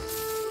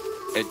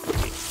 It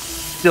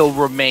still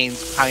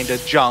remains kind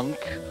of junk.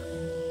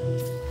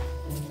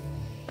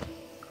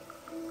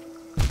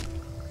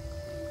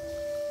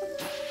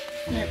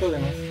 Yeah, good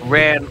enough.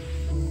 Ran,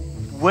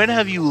 when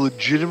have you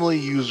legitimately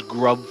used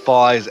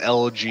Grubfly's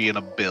elegy in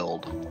a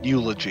build?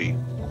 Eulogy.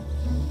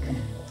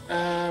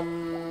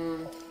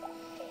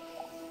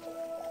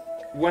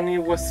 When it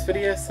was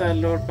free as a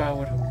lore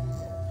power.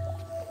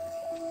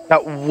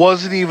 That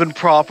wasn't even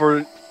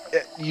proper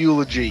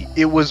eulogy.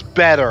 It was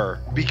better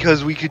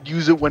because we could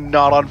use it when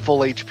not on full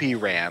HP,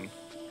 Ran.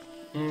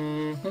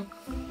 Mm-hmm.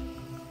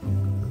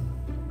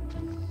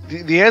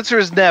 The answer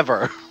is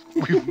never.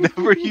 We've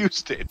never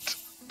used it.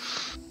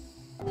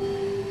 I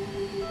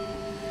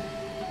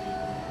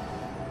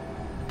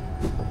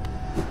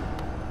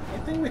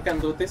think we can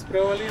do this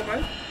probably,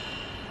 right?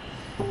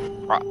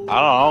 I don't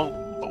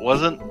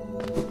know.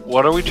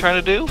 What are we trying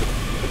to do?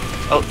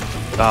 Oh,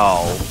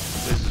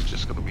 this is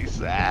just gonna be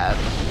sad.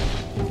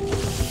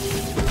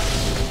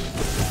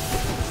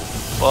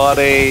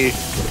 Buddy.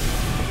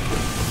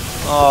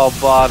 Oh,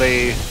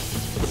 buddy.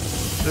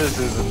 This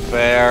isn't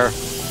fair.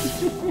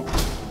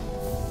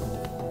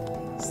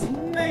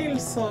 Snail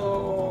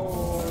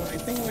soul. I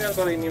think we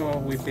already knew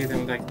we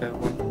didn't like that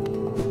one.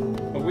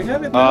 But we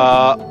have it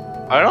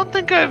now. I don't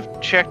think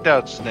I've checked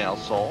out Snail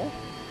Soul.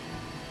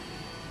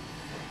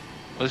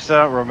 At least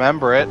I don't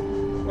remember it.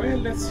 Well,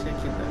 let's check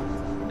it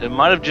out. It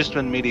might have just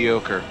been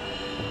mediocre.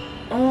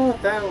 Oh,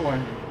 that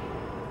one.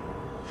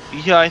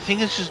 Yeah, I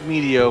think it's just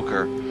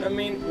mediocre. I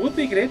mean, would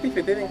be great if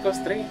it didn't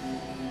cost 3.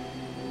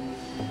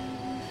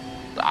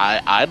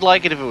 I'd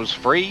like it if it was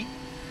free.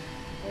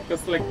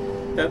 Because, like,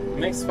 that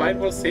makes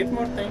firewalls hit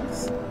more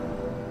things.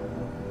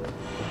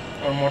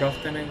 Or more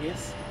often, I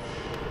guess.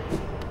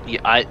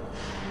 Yeah,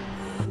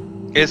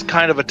 it's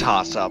kind of a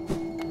toss-up.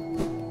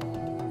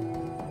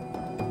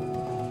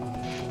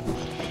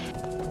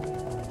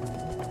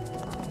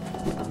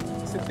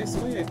 Is it this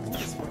way? I think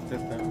it's further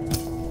down.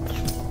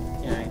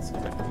 Yeah, it's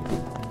over here.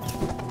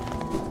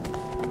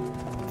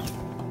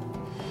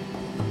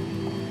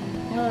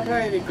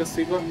 Alright, because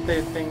we got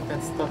the thing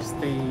that stops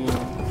the...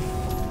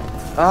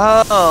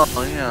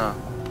 Oh, yeah.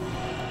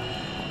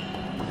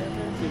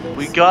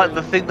 We got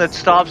the thing that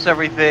stops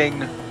everything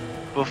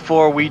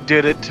before we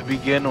did it to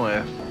begin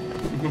with.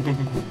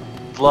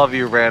 Love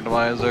you,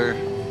 randomizer.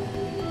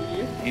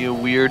 Yep. You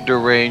weird,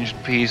 deranged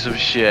piece of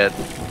shit.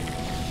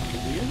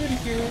 Very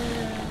good.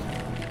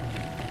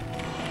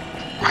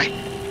 Right.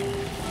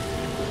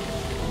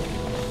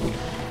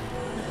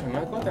 I'm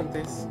not good at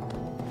this.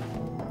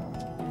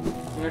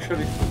 I'm not sure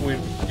if we're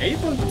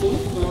able to,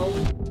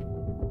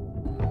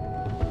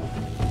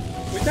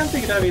 with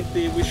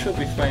anti-gravity we should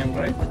be fine,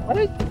 right?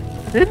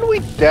 Didn't we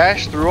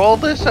dash through all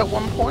this at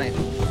one point?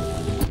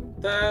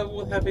 That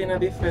would have been a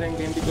different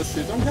game because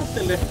you don't have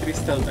the left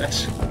crystal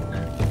dash.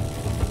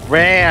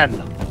 Ran!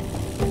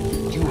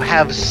 You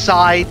have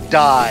side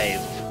dive!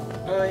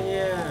 Oh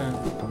yeah.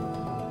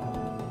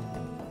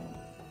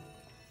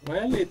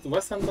 Well, it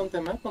wasn't on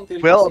the map until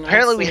Well, just now,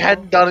 apparently we so-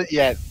 hadn't done it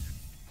yet.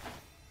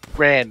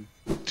 Ran,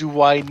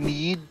 do I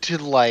need to,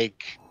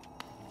 like,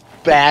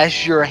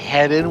 bash your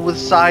head in with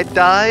side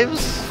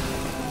dives?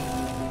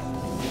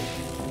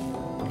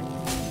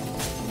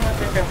 I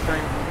think I'm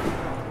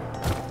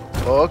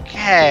fine.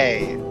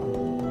 Okay.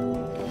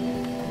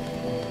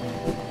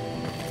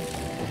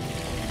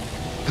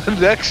 The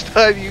next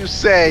time you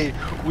say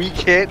we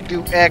can't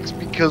do X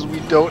because we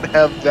don't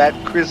have that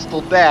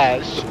crystal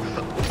dash,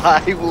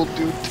 I will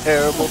do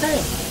terrible. Okay.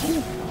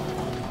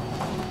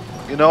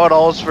 You know what?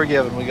 All is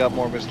forgiven. We got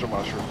more Mr.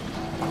 Mushroom.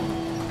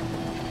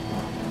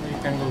 You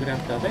can go grab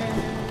the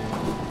bed.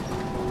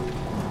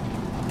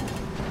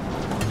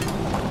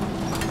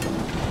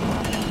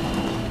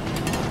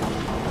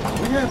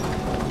 We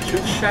have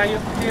just shy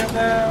of clear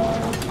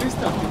the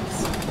crystal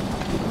peaks.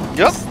 Yep.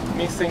 Just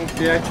missing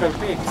the actual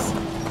peaks.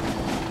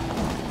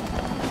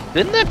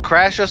 Didn't that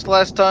crash us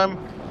last time?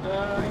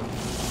 Uh,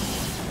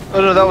 Oh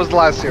no, that was the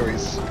last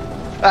series.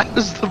 That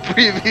was the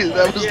previous.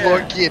 That was Yeah.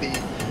 Lore Kitty.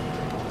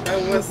 I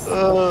was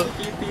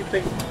Kitty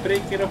the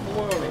Breaker of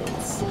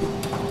Worlds.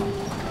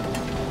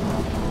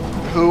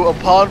 Who,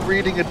 upon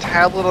reading a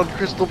tablet on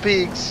Crystal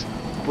Peaks,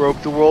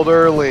 broke the world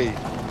early.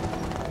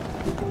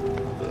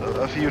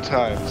 A few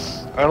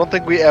times. I don't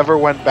think we ever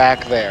went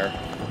back there.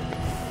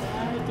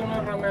 I do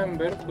not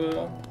remember,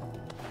 but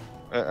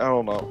I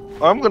don't know.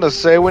 I'm gonna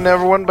say we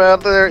never went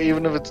back there,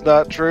 even if it's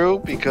not true,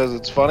 because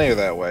it's funnier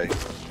that way.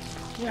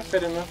 yeah,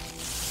 fair enough.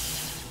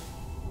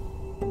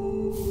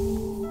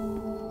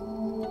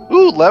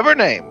 Ooh, lever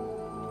name.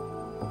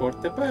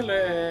 Porte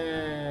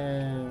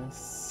Palace.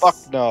 Fuck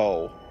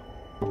no.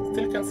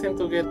 Still can't seem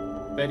to get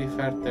very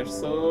further,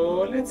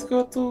 so let's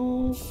go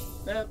to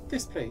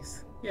this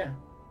place. Yeah.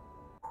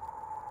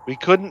 We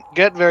couldn't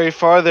get very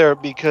far there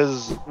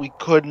because we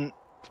couldn't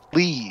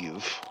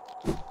leave.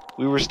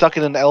 We were stuck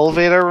in an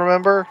elevator,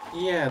 remember?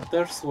 Yeah,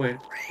 doors were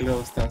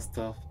closed and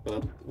stuff,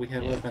 but we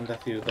have opened a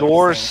few doors.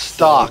 Door since,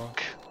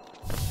 stuck.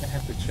 So I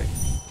have to check.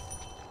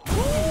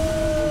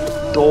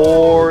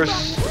 Door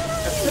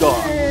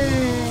stuck.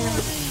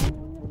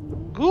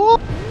 Go-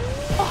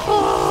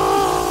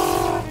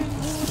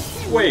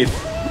 Wait.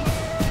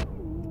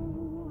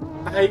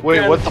 I Wait,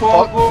 can what the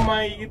fuck?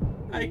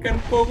 I can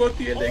pogo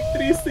the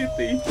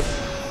electricity.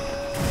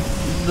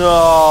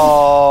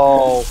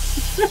 No.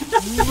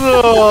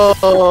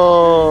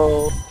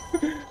 No.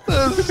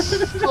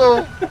 That's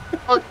so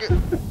fucking.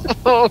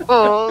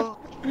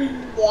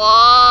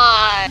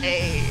 Why?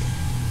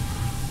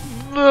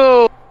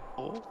 No.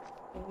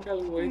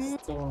 Single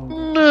waystone.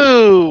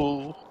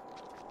 No.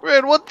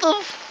 Red, what the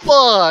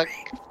fuck?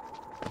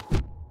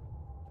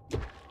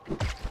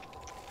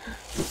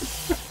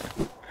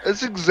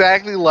 It's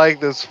exactly like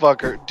this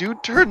fucker.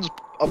 Dude turns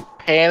a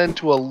pan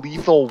into a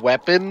lethal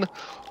weapon,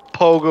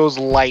 pogo's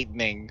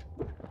lightning.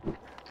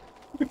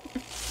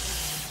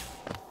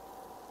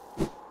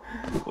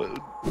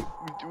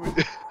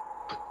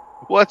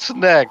 What's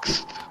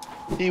next?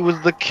 He was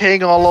the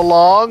king all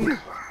along?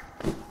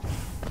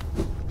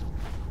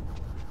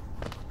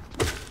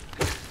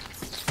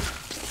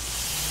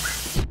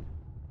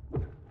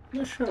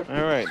 No, sure.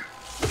 Alright.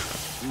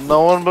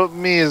 No one but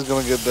me is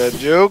gonna get that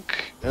joke,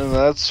 and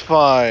that's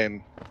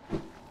fine.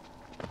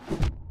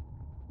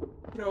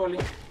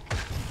 Rolling.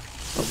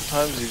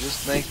 Sometimes you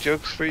just make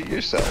jokes for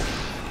yourself.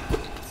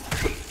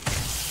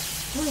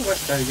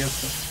 What's that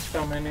just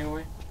from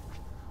anyway?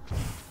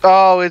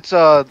 Oh, it's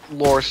a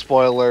lore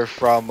spoiler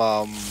from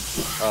the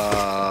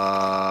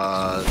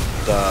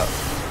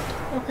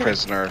Okay.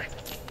 prisoner.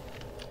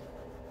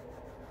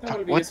 That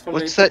will be What, useful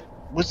what's later.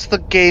 What's the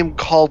game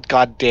called?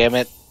 God damn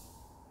it!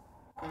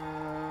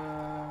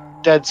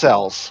 Dead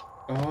Cells.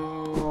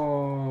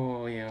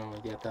 Oh, yeah,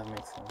 that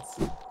makes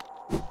sense.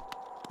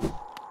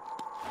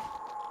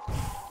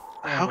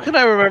 How can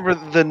I remember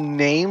the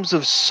names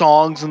of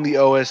songs in the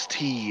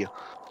OST,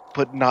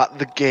 but not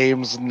the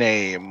game's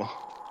name?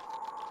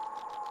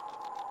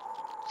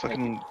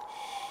 Fucking.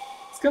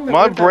 It's kind of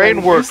My weird that brain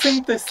I'm works.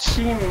 using the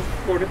Steam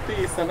for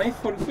this, and I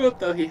forgot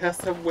that he has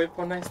a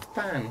weaponized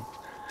pan.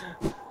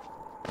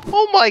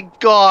 Oh my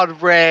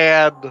god,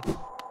 Rand!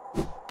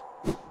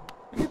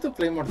 I need to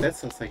play more Dead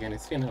Cells again,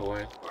 it's been a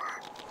while.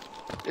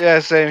 Yeah,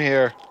 same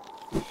here.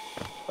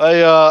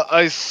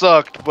 I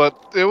sucked, but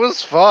it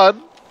was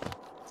fun.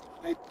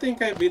 I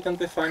think I've beaten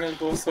the final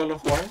boss all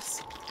of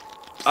once.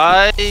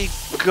 I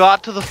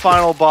got to the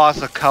final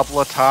boss a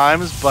couple of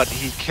times, but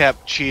he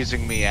kept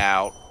cheesing me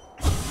out.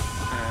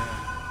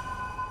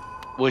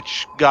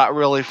 Which got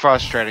really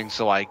frustrating,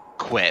 so I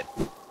quit.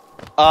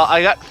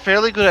 I got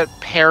fairly good at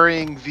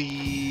parrying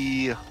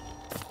the...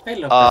 I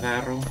love the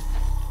arrow.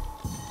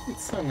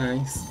 It's so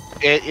nice.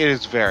 It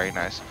is very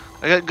nice.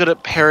 I got good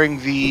at parrying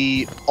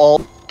the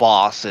alt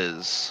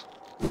bosses.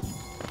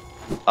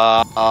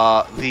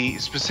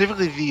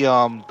 Specifically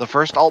the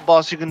first alt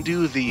boss you can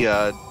do,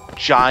 the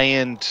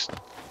giant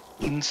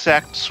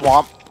insect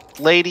swamp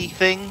lady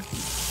thing.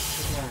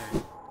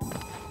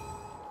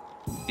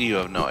 You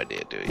have no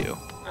idea, do you?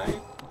 I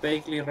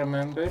vaguely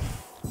remember.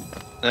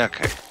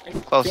 Okay,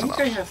 I think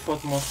I have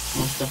fought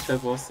most of the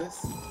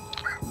bosses.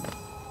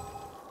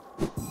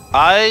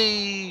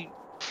 I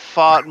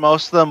fought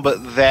most of them,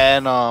 but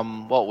then,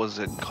 what was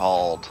it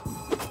called?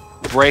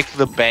 Break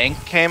the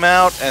Bank came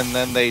out, and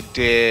then they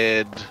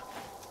did...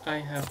 I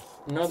have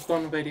not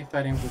gone very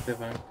far into the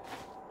bank.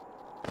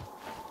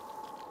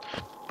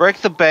 Break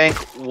the Bank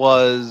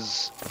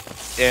was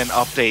an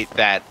update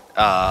that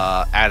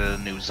added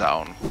a new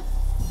zone.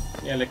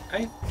 Yeah, like,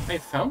 I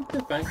found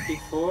the bank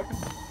before.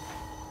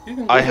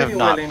 I have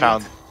not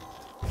found...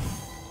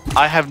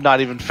 I have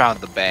not even found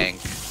the bank.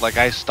 Like,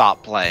 I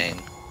stopped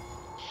playing.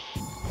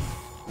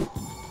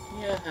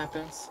 Yeah, it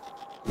happens.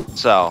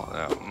 So,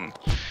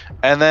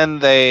 and then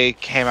they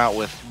came out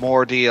with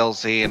more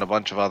DLC and a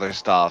bunch of other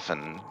stuff,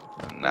 and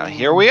now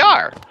here we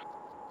are.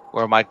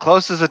 Where my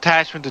closest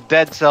attachment to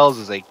Dead Cells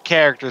is a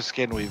character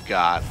skin we've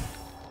got,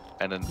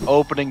 and an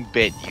opening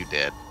bit you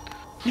did.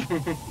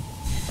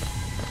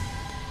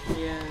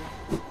 Yeah,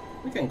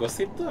 we can go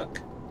see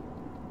Duck.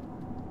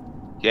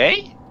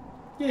 Yay?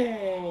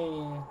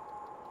 Yay!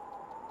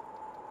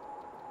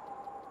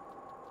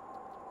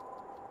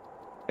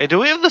 Hey, do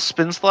we have the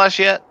Spin Splash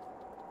yet?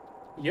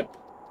 Yep.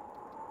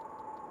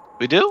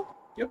 We do?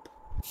 Yep.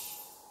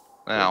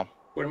 No.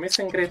 We're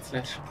missing Great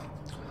Slash.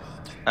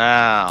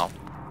 Oh.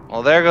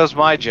 Well, there goes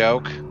my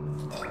joke.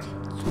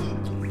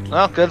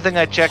 Well, good thing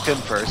I checked in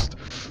first.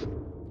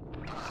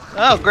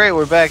 Oh, great,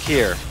 we're back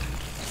here.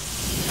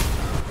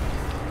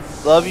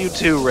 Love you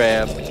too,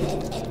 Ram.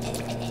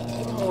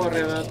 Don't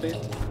worry about it.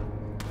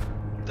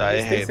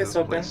 I hate this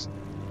place.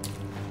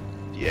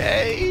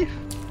 Yay!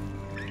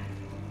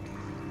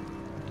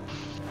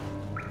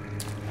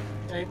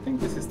 I think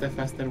this is the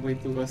faster way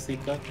to go see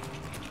Duck.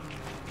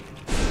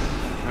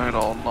 I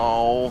don't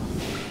know.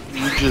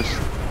 You just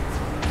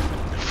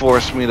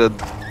forced me to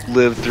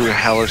live through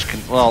hellish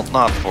well,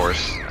 not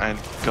force. I'm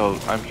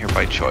here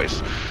by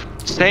choice.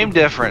 Same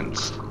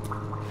difference.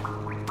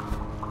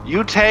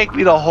 You take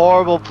me to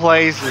horrible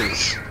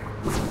places.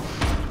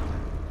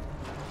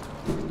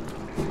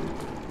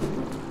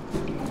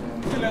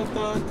 Hello,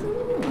 Duck.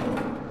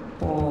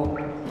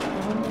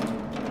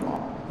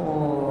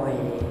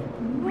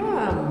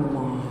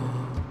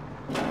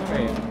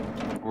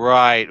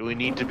 Right, we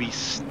need to be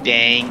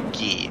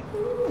stanky.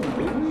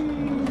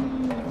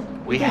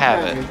 We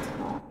have it.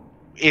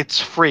 It's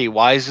free.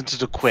 Why isn't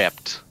it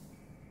equipped?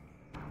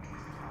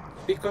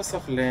 Because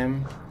of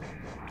Lem.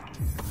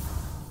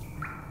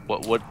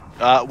 What?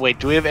 Wait,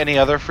 do we have any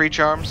other free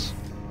charms?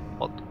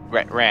 Well,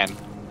 Ran.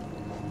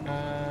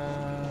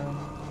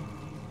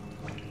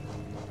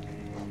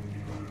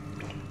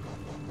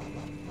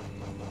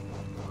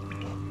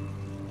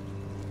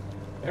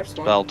 There's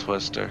one. Spell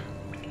Twister.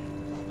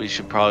 We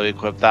should probably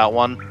equip that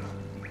one.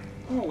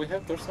 Oh, we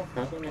have Doors of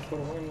Agony for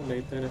one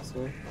later as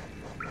well.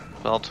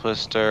 Spell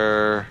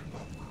Twister.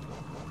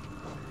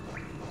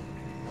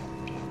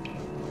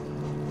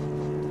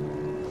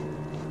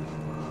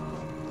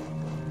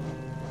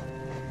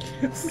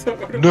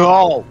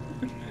 No!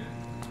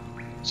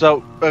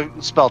 So,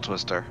 Spell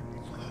Twister.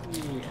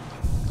 Yeah.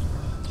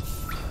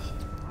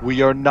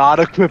 We are not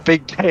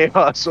equipping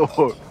Chaos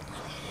Orb.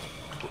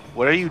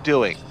 What are you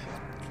doing?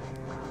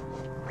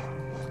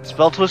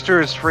 Spell Twister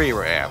is free,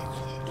 Ram.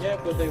 Yeah,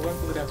 but I want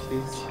to grab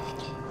this.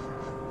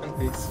 And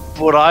this.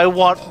 But I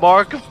want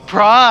Mark of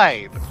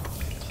Pride!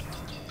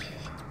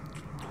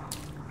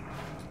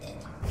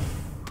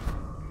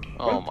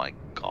 Oh my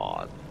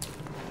god.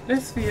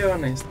 Let's be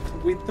honest,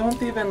 we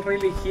don't even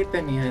really hit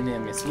any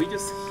enemies. We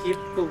just hit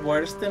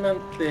towards them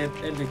and the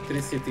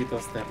electricity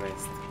does the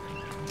rest.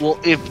 Well,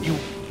 if you...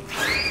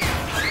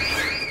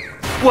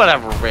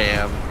 Whatever,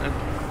 Ram.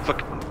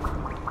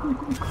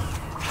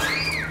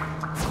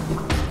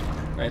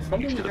 If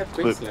only we had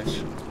quick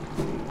slash.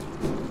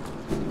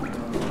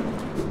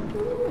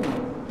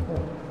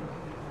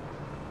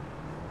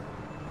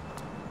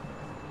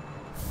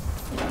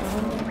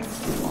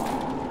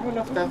 I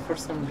love that for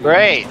some reason.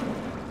 Great!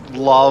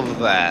 Love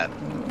that.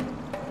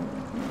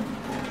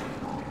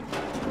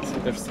 So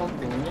there's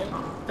something new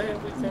there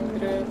we can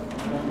grab.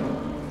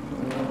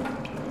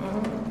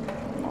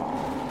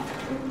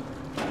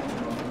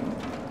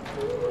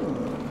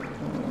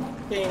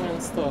 Game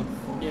and stuff,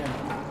 yeah.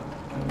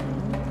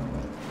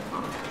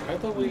 How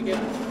do we get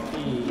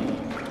here?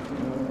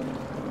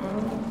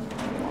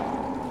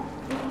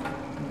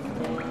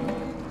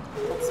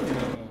 What's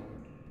green?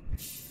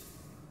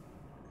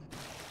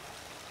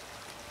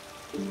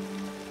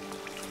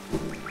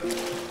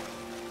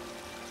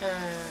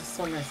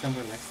 So nice and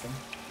relaxing.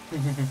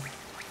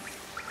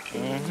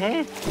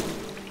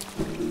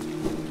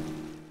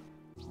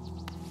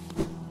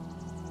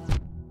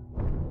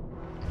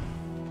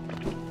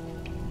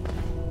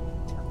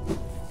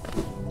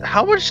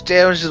 How much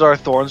damage did our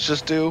thorns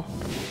just do?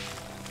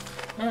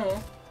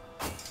 Oh,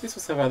 this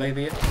was a bad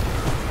idea.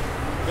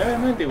 Never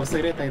mind, it was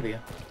a great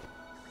idea.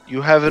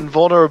 You have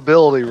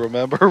invulnerability,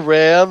 remember,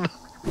 Ran?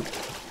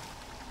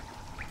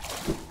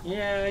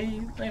 Yeah,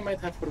 I might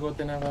have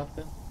forgotten about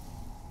that.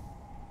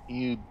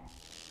 You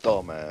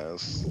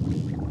dumbass.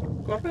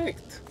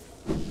 Correct.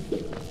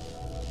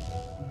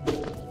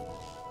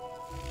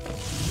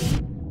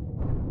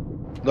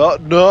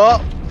 No,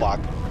 fuck.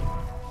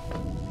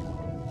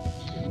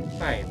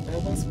 Right,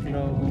 that one's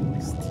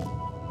closed.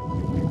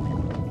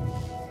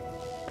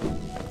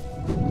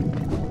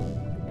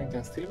 I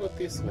can still go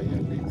this way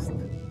at least.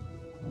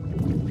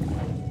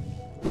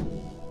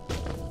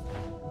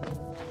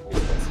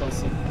 This one's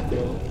also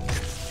closed.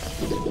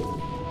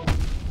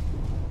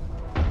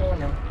 Oh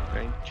no.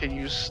 Can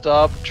you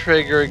stop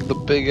triggering the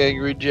big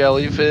angry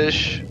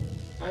jellyfish?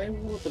 I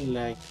would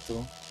like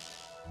to.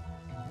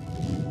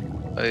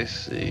 I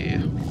see.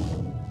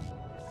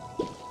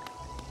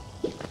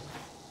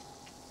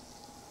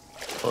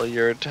 Well,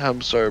 your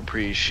attempts are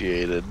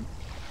appreciated.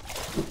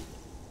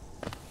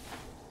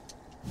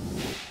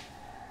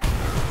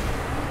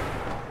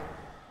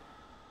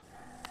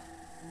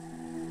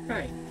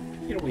 Right,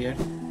 here we are.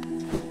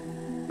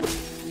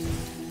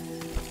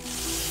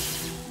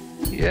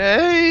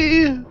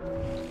 Yay!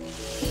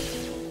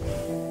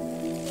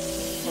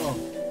 Oh.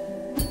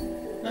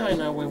 Now I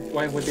know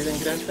why we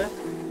didn't grant that.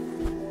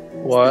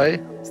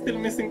 Why? Still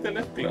missing the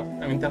left claw.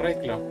 I mean the right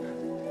claw.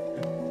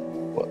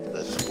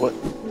 What?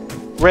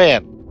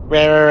 Ran.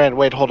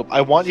 Wait, hold up.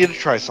 I want you to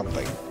try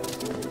something.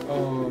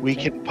 Oh. We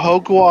can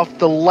poke off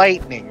the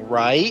lightning,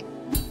 right?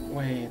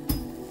 Wait.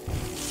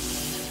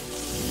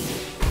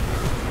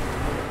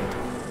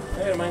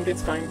 Never mind,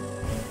 it's fine.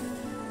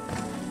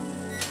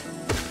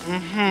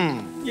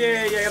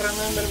 Yay, I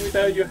remember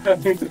without you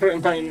having to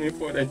remind me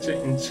for a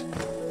change.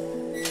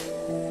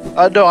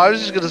 No, I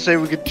was just gonna say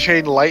we could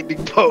chain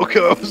lightning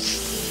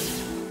pokos.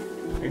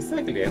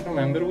 Exactly, I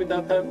remember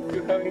without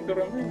you having to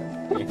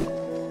remind me.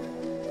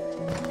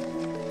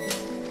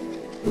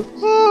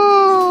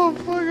 Oh,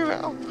 fucking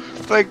hell.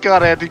 Thank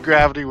God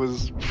anti-gravity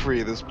was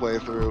free this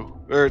playthrough.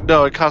 Or,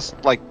 no, it cost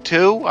like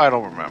 2? I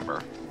don't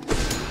remember.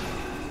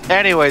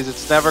 Anyways,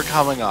 it's never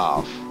coming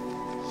off.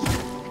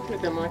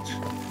 Pretty much.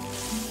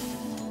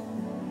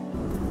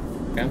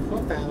 Can't go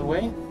that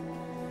way.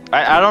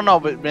 I don't know,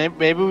 but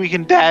maybe we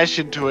can dash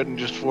into it and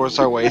just force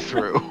our way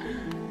through.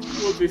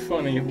 It would be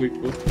funny if we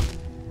could.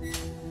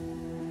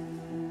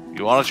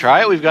 You want to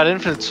try it? We've got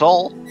infinite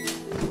soul.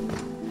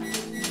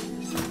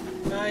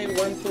 I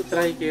want to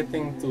try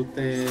getting to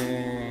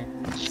the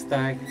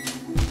stag.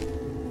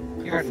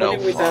 You're no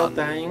Hopefully without fun.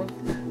 dying.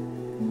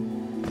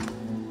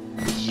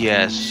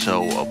 Yes,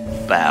 so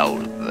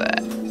about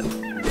that.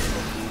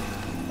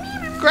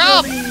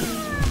 Grab!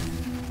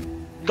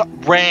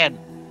 Ran!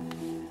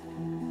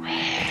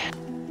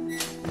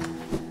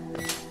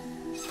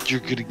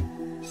 You're gonna...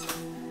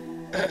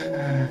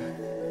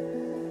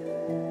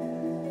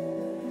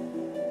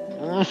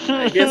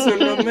 I guess we're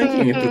not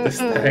making it to the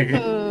stag.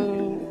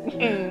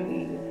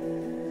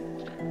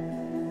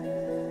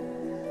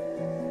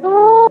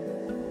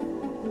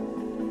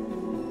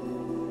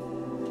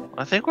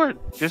 I think we're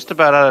just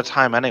about out of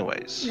time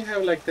anyways. We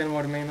have like 10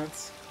 more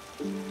minutes.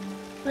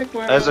 Like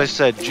As I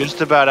said,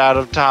 just about out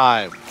of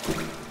time.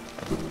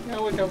 yeah,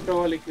 we can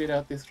probably clear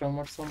out this room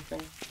or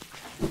something.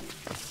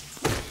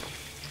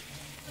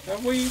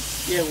 Have we?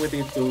 Yeah, we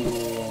did do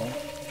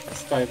a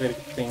spider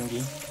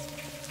thingy.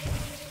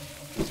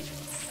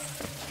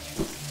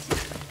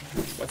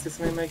 What's his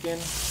name again?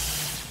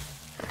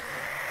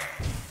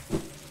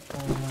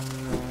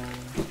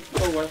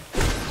 Oh well.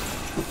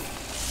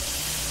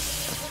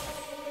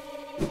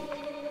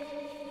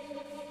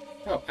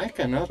 Oh, I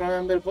cannot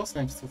remember boss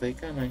names today,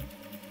 can I?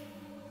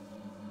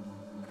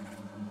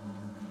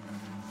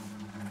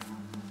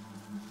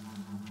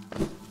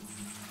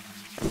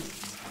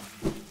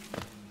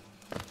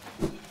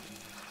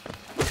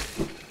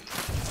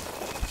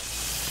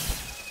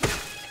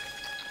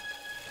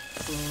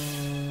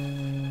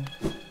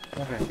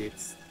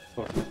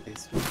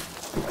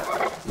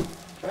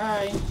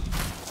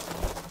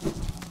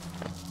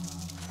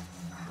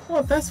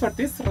 Oh, that's what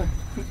this one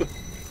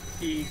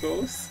he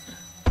goes.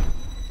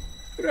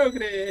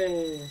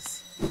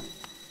 Progress!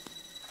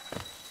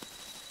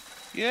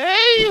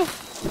 Yay!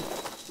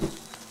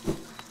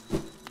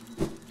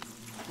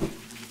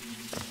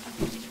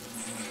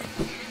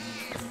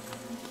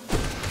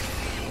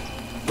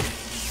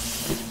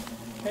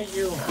 Hey,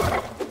 you.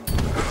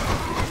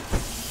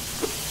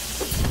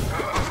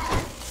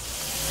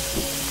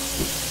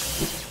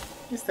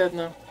 He's dead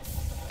now.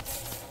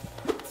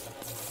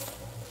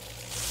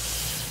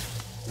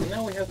 And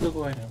now we have to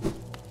go around.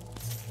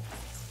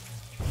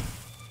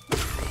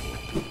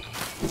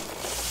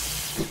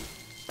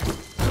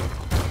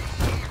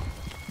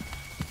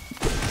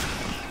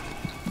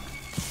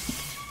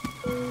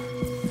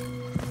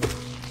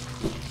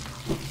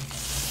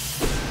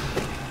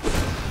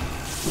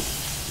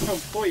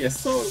 Oh boy, a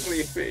soul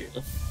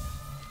refill!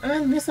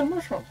 And Mr.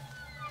 Mushroom!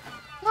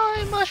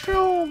 My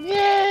mushroom!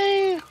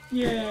 Yay!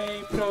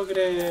 Yay,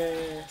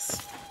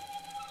 progress!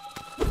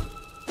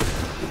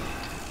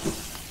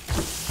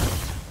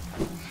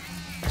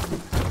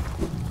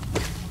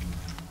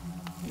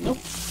 Nope.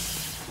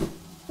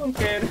 Don't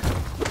care.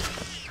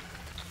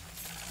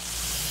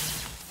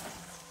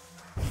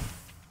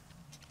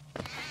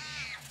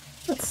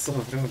 That's so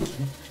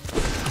broken.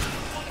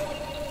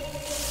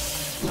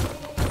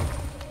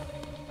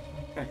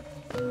 Right.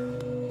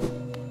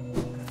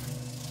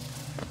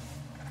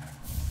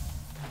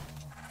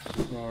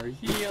 More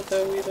heal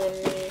that we don't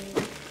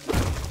need.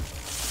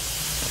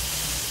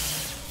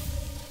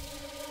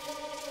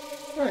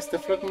 Oh, it's the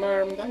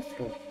Frogmarm die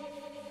floor.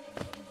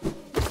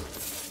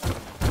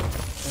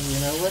 And you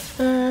know what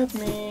that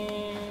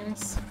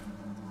means?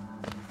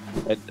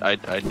 I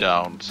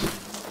don't.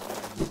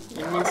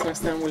 It means next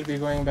time we'll be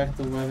going back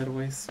to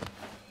Waterways.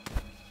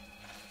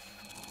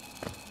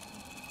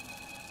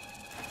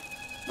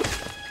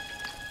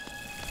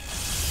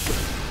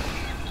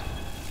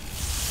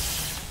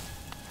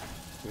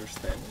 Your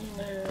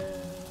stamina.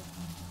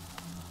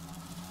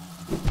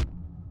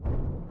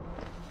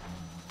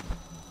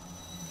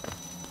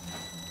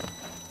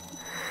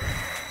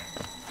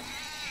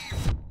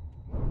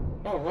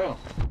 Oh wow,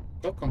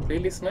 got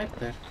completely sniped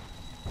there.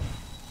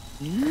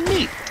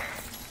 Neat.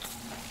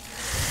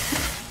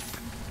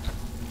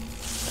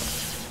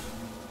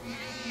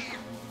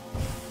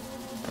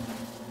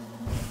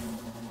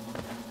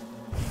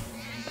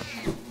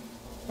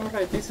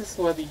 Alright, this is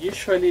what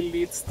usually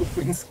leads to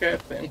Queen's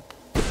Garden.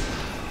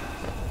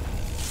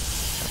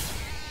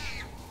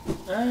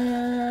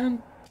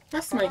 And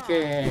that's my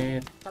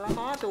cat.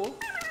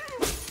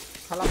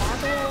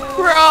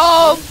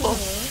 Grub!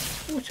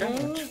 Ooh,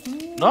 challenge.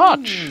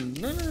 Notch!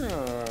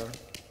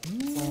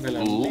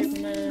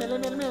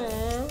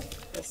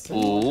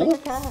 Ooh.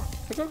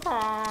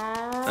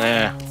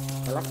 Eh.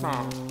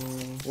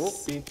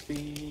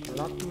 City.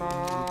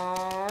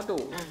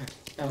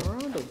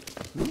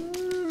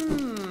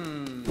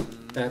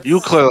 That's,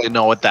 You clearly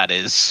know what that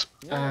is.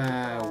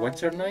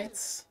 Watcher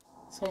Knights?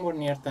 Somewhere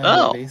near town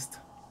Oh. at least.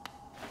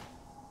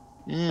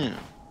 Mm.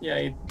 Yeah,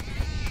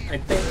 I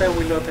think that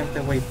will open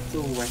the way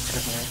to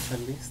Watcher Knights at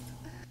least.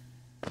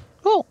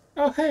 Cool.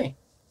 Oh, hey!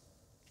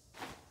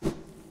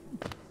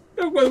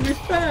 Look what we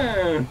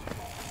found!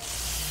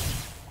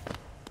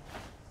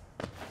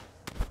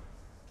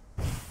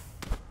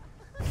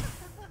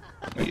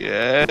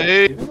 Yay!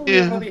 Didn't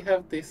we already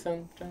have this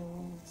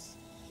entrance?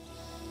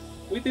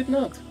 We did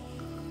not.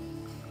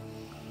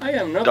 I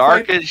am not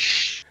Dark fighting. as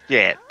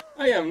shit.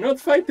 I am not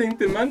fighting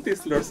the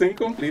Mantis Lords in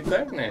complete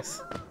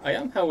darkness. I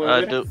am,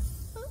 however,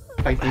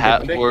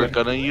 fighting the We're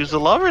Protector. gonna use the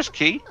lover's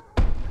key.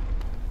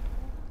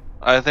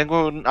 I think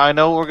I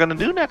know what we're gonna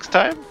do next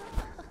time.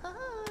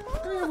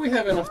 We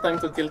have enough time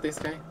to kill this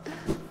guy.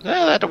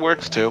 Yeah, that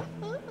works too.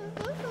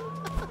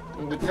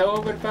 And with how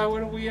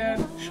overpowered we are,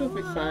 should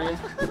be fine.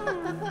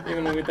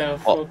 Even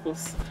without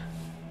focus.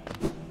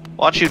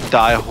 Watch you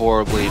die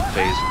horribly in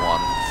phase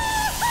 1.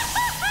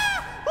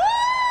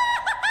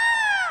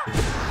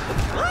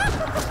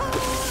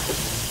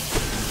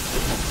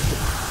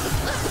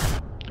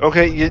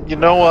 Okay, you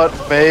know what?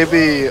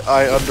 Maybe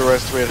I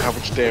underestimated how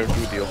much damage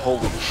we deal.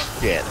 Holy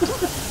shit.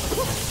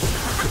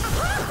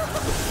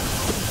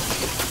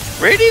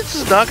 Radiance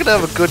is not gonna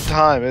have a good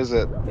time, is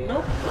it?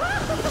 Nope.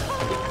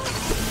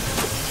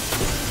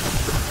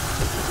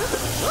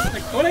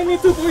 Like, all I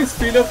need to do is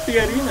fill up the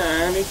arena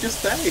and it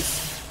just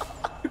dies.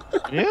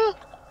 Yeah.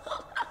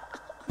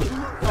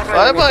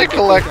 Bye bye,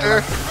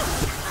 collector.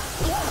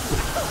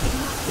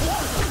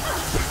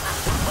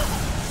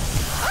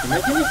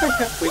 Imagine if I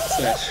had Quick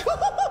Slash.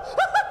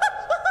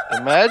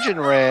 Imagine,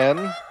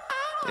 Ran,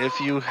 if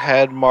you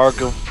had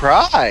Mark of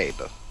Pride.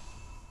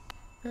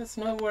 That's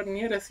nowhere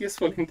near as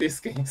useful in this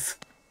case.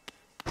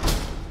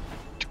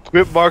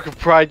 Quit Mark of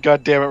Pride,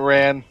 goddammit,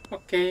 Ran.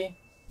 Okay.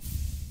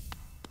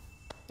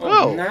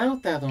 Oh. Now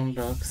that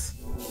unlocks.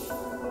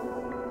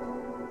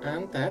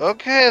 And that.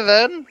 Okay,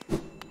 then.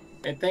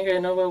 I think I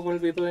know what we'll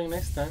be doing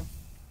next time.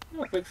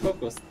 Oh, quick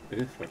focus.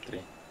 3 for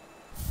 3.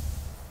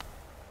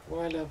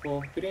 Wall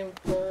above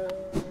Grimpa.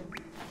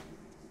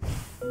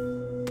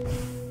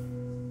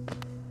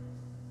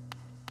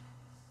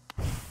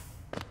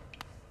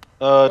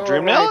 Oh,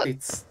 Dream right, Nail?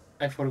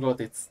 I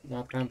forgot it's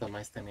not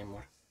randomized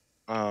anymore.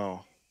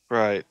 Oh,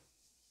 right.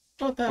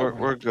 Oh, that We're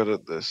one. good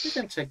at We this.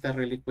 can check that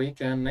really quick,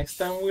 and next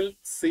time we'll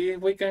see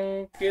if we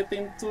can get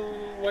into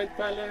White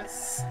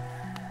Palace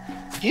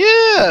the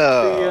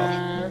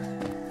Yeah!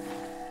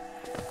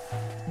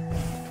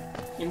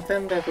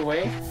 intended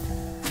way,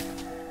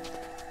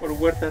 or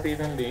where that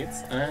even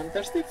leads. And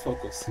there's the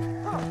focus.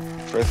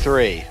 For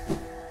 3.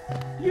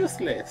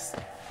 Useless.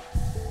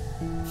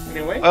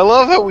 Anyway, I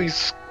love how we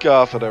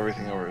scoff at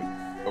everything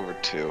over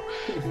 2.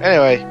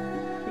 Anyway,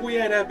 we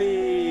are a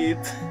bit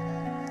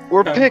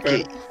we're pampered.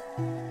 picky.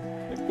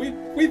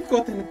 We've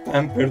gotten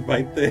pampered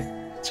by the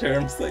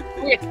germs, I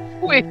think.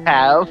 We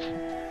have.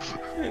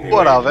 Anyway,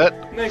 What of it?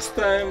 next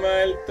time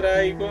I'll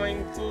try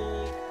going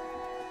to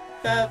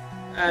that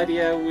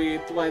area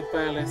with White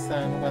Palace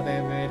and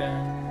whatever,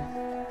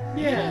 and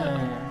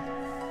yeah.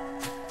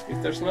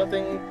 If there's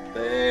nothing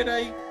there,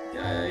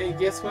 I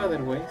guess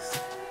otherwise.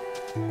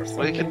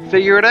 We can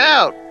figure it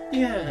out.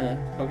 Yeah.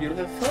 Hope you'll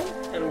have fun,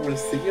 and we'll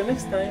see you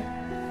next time.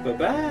 Bye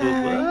bye.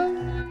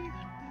 Bye-bye.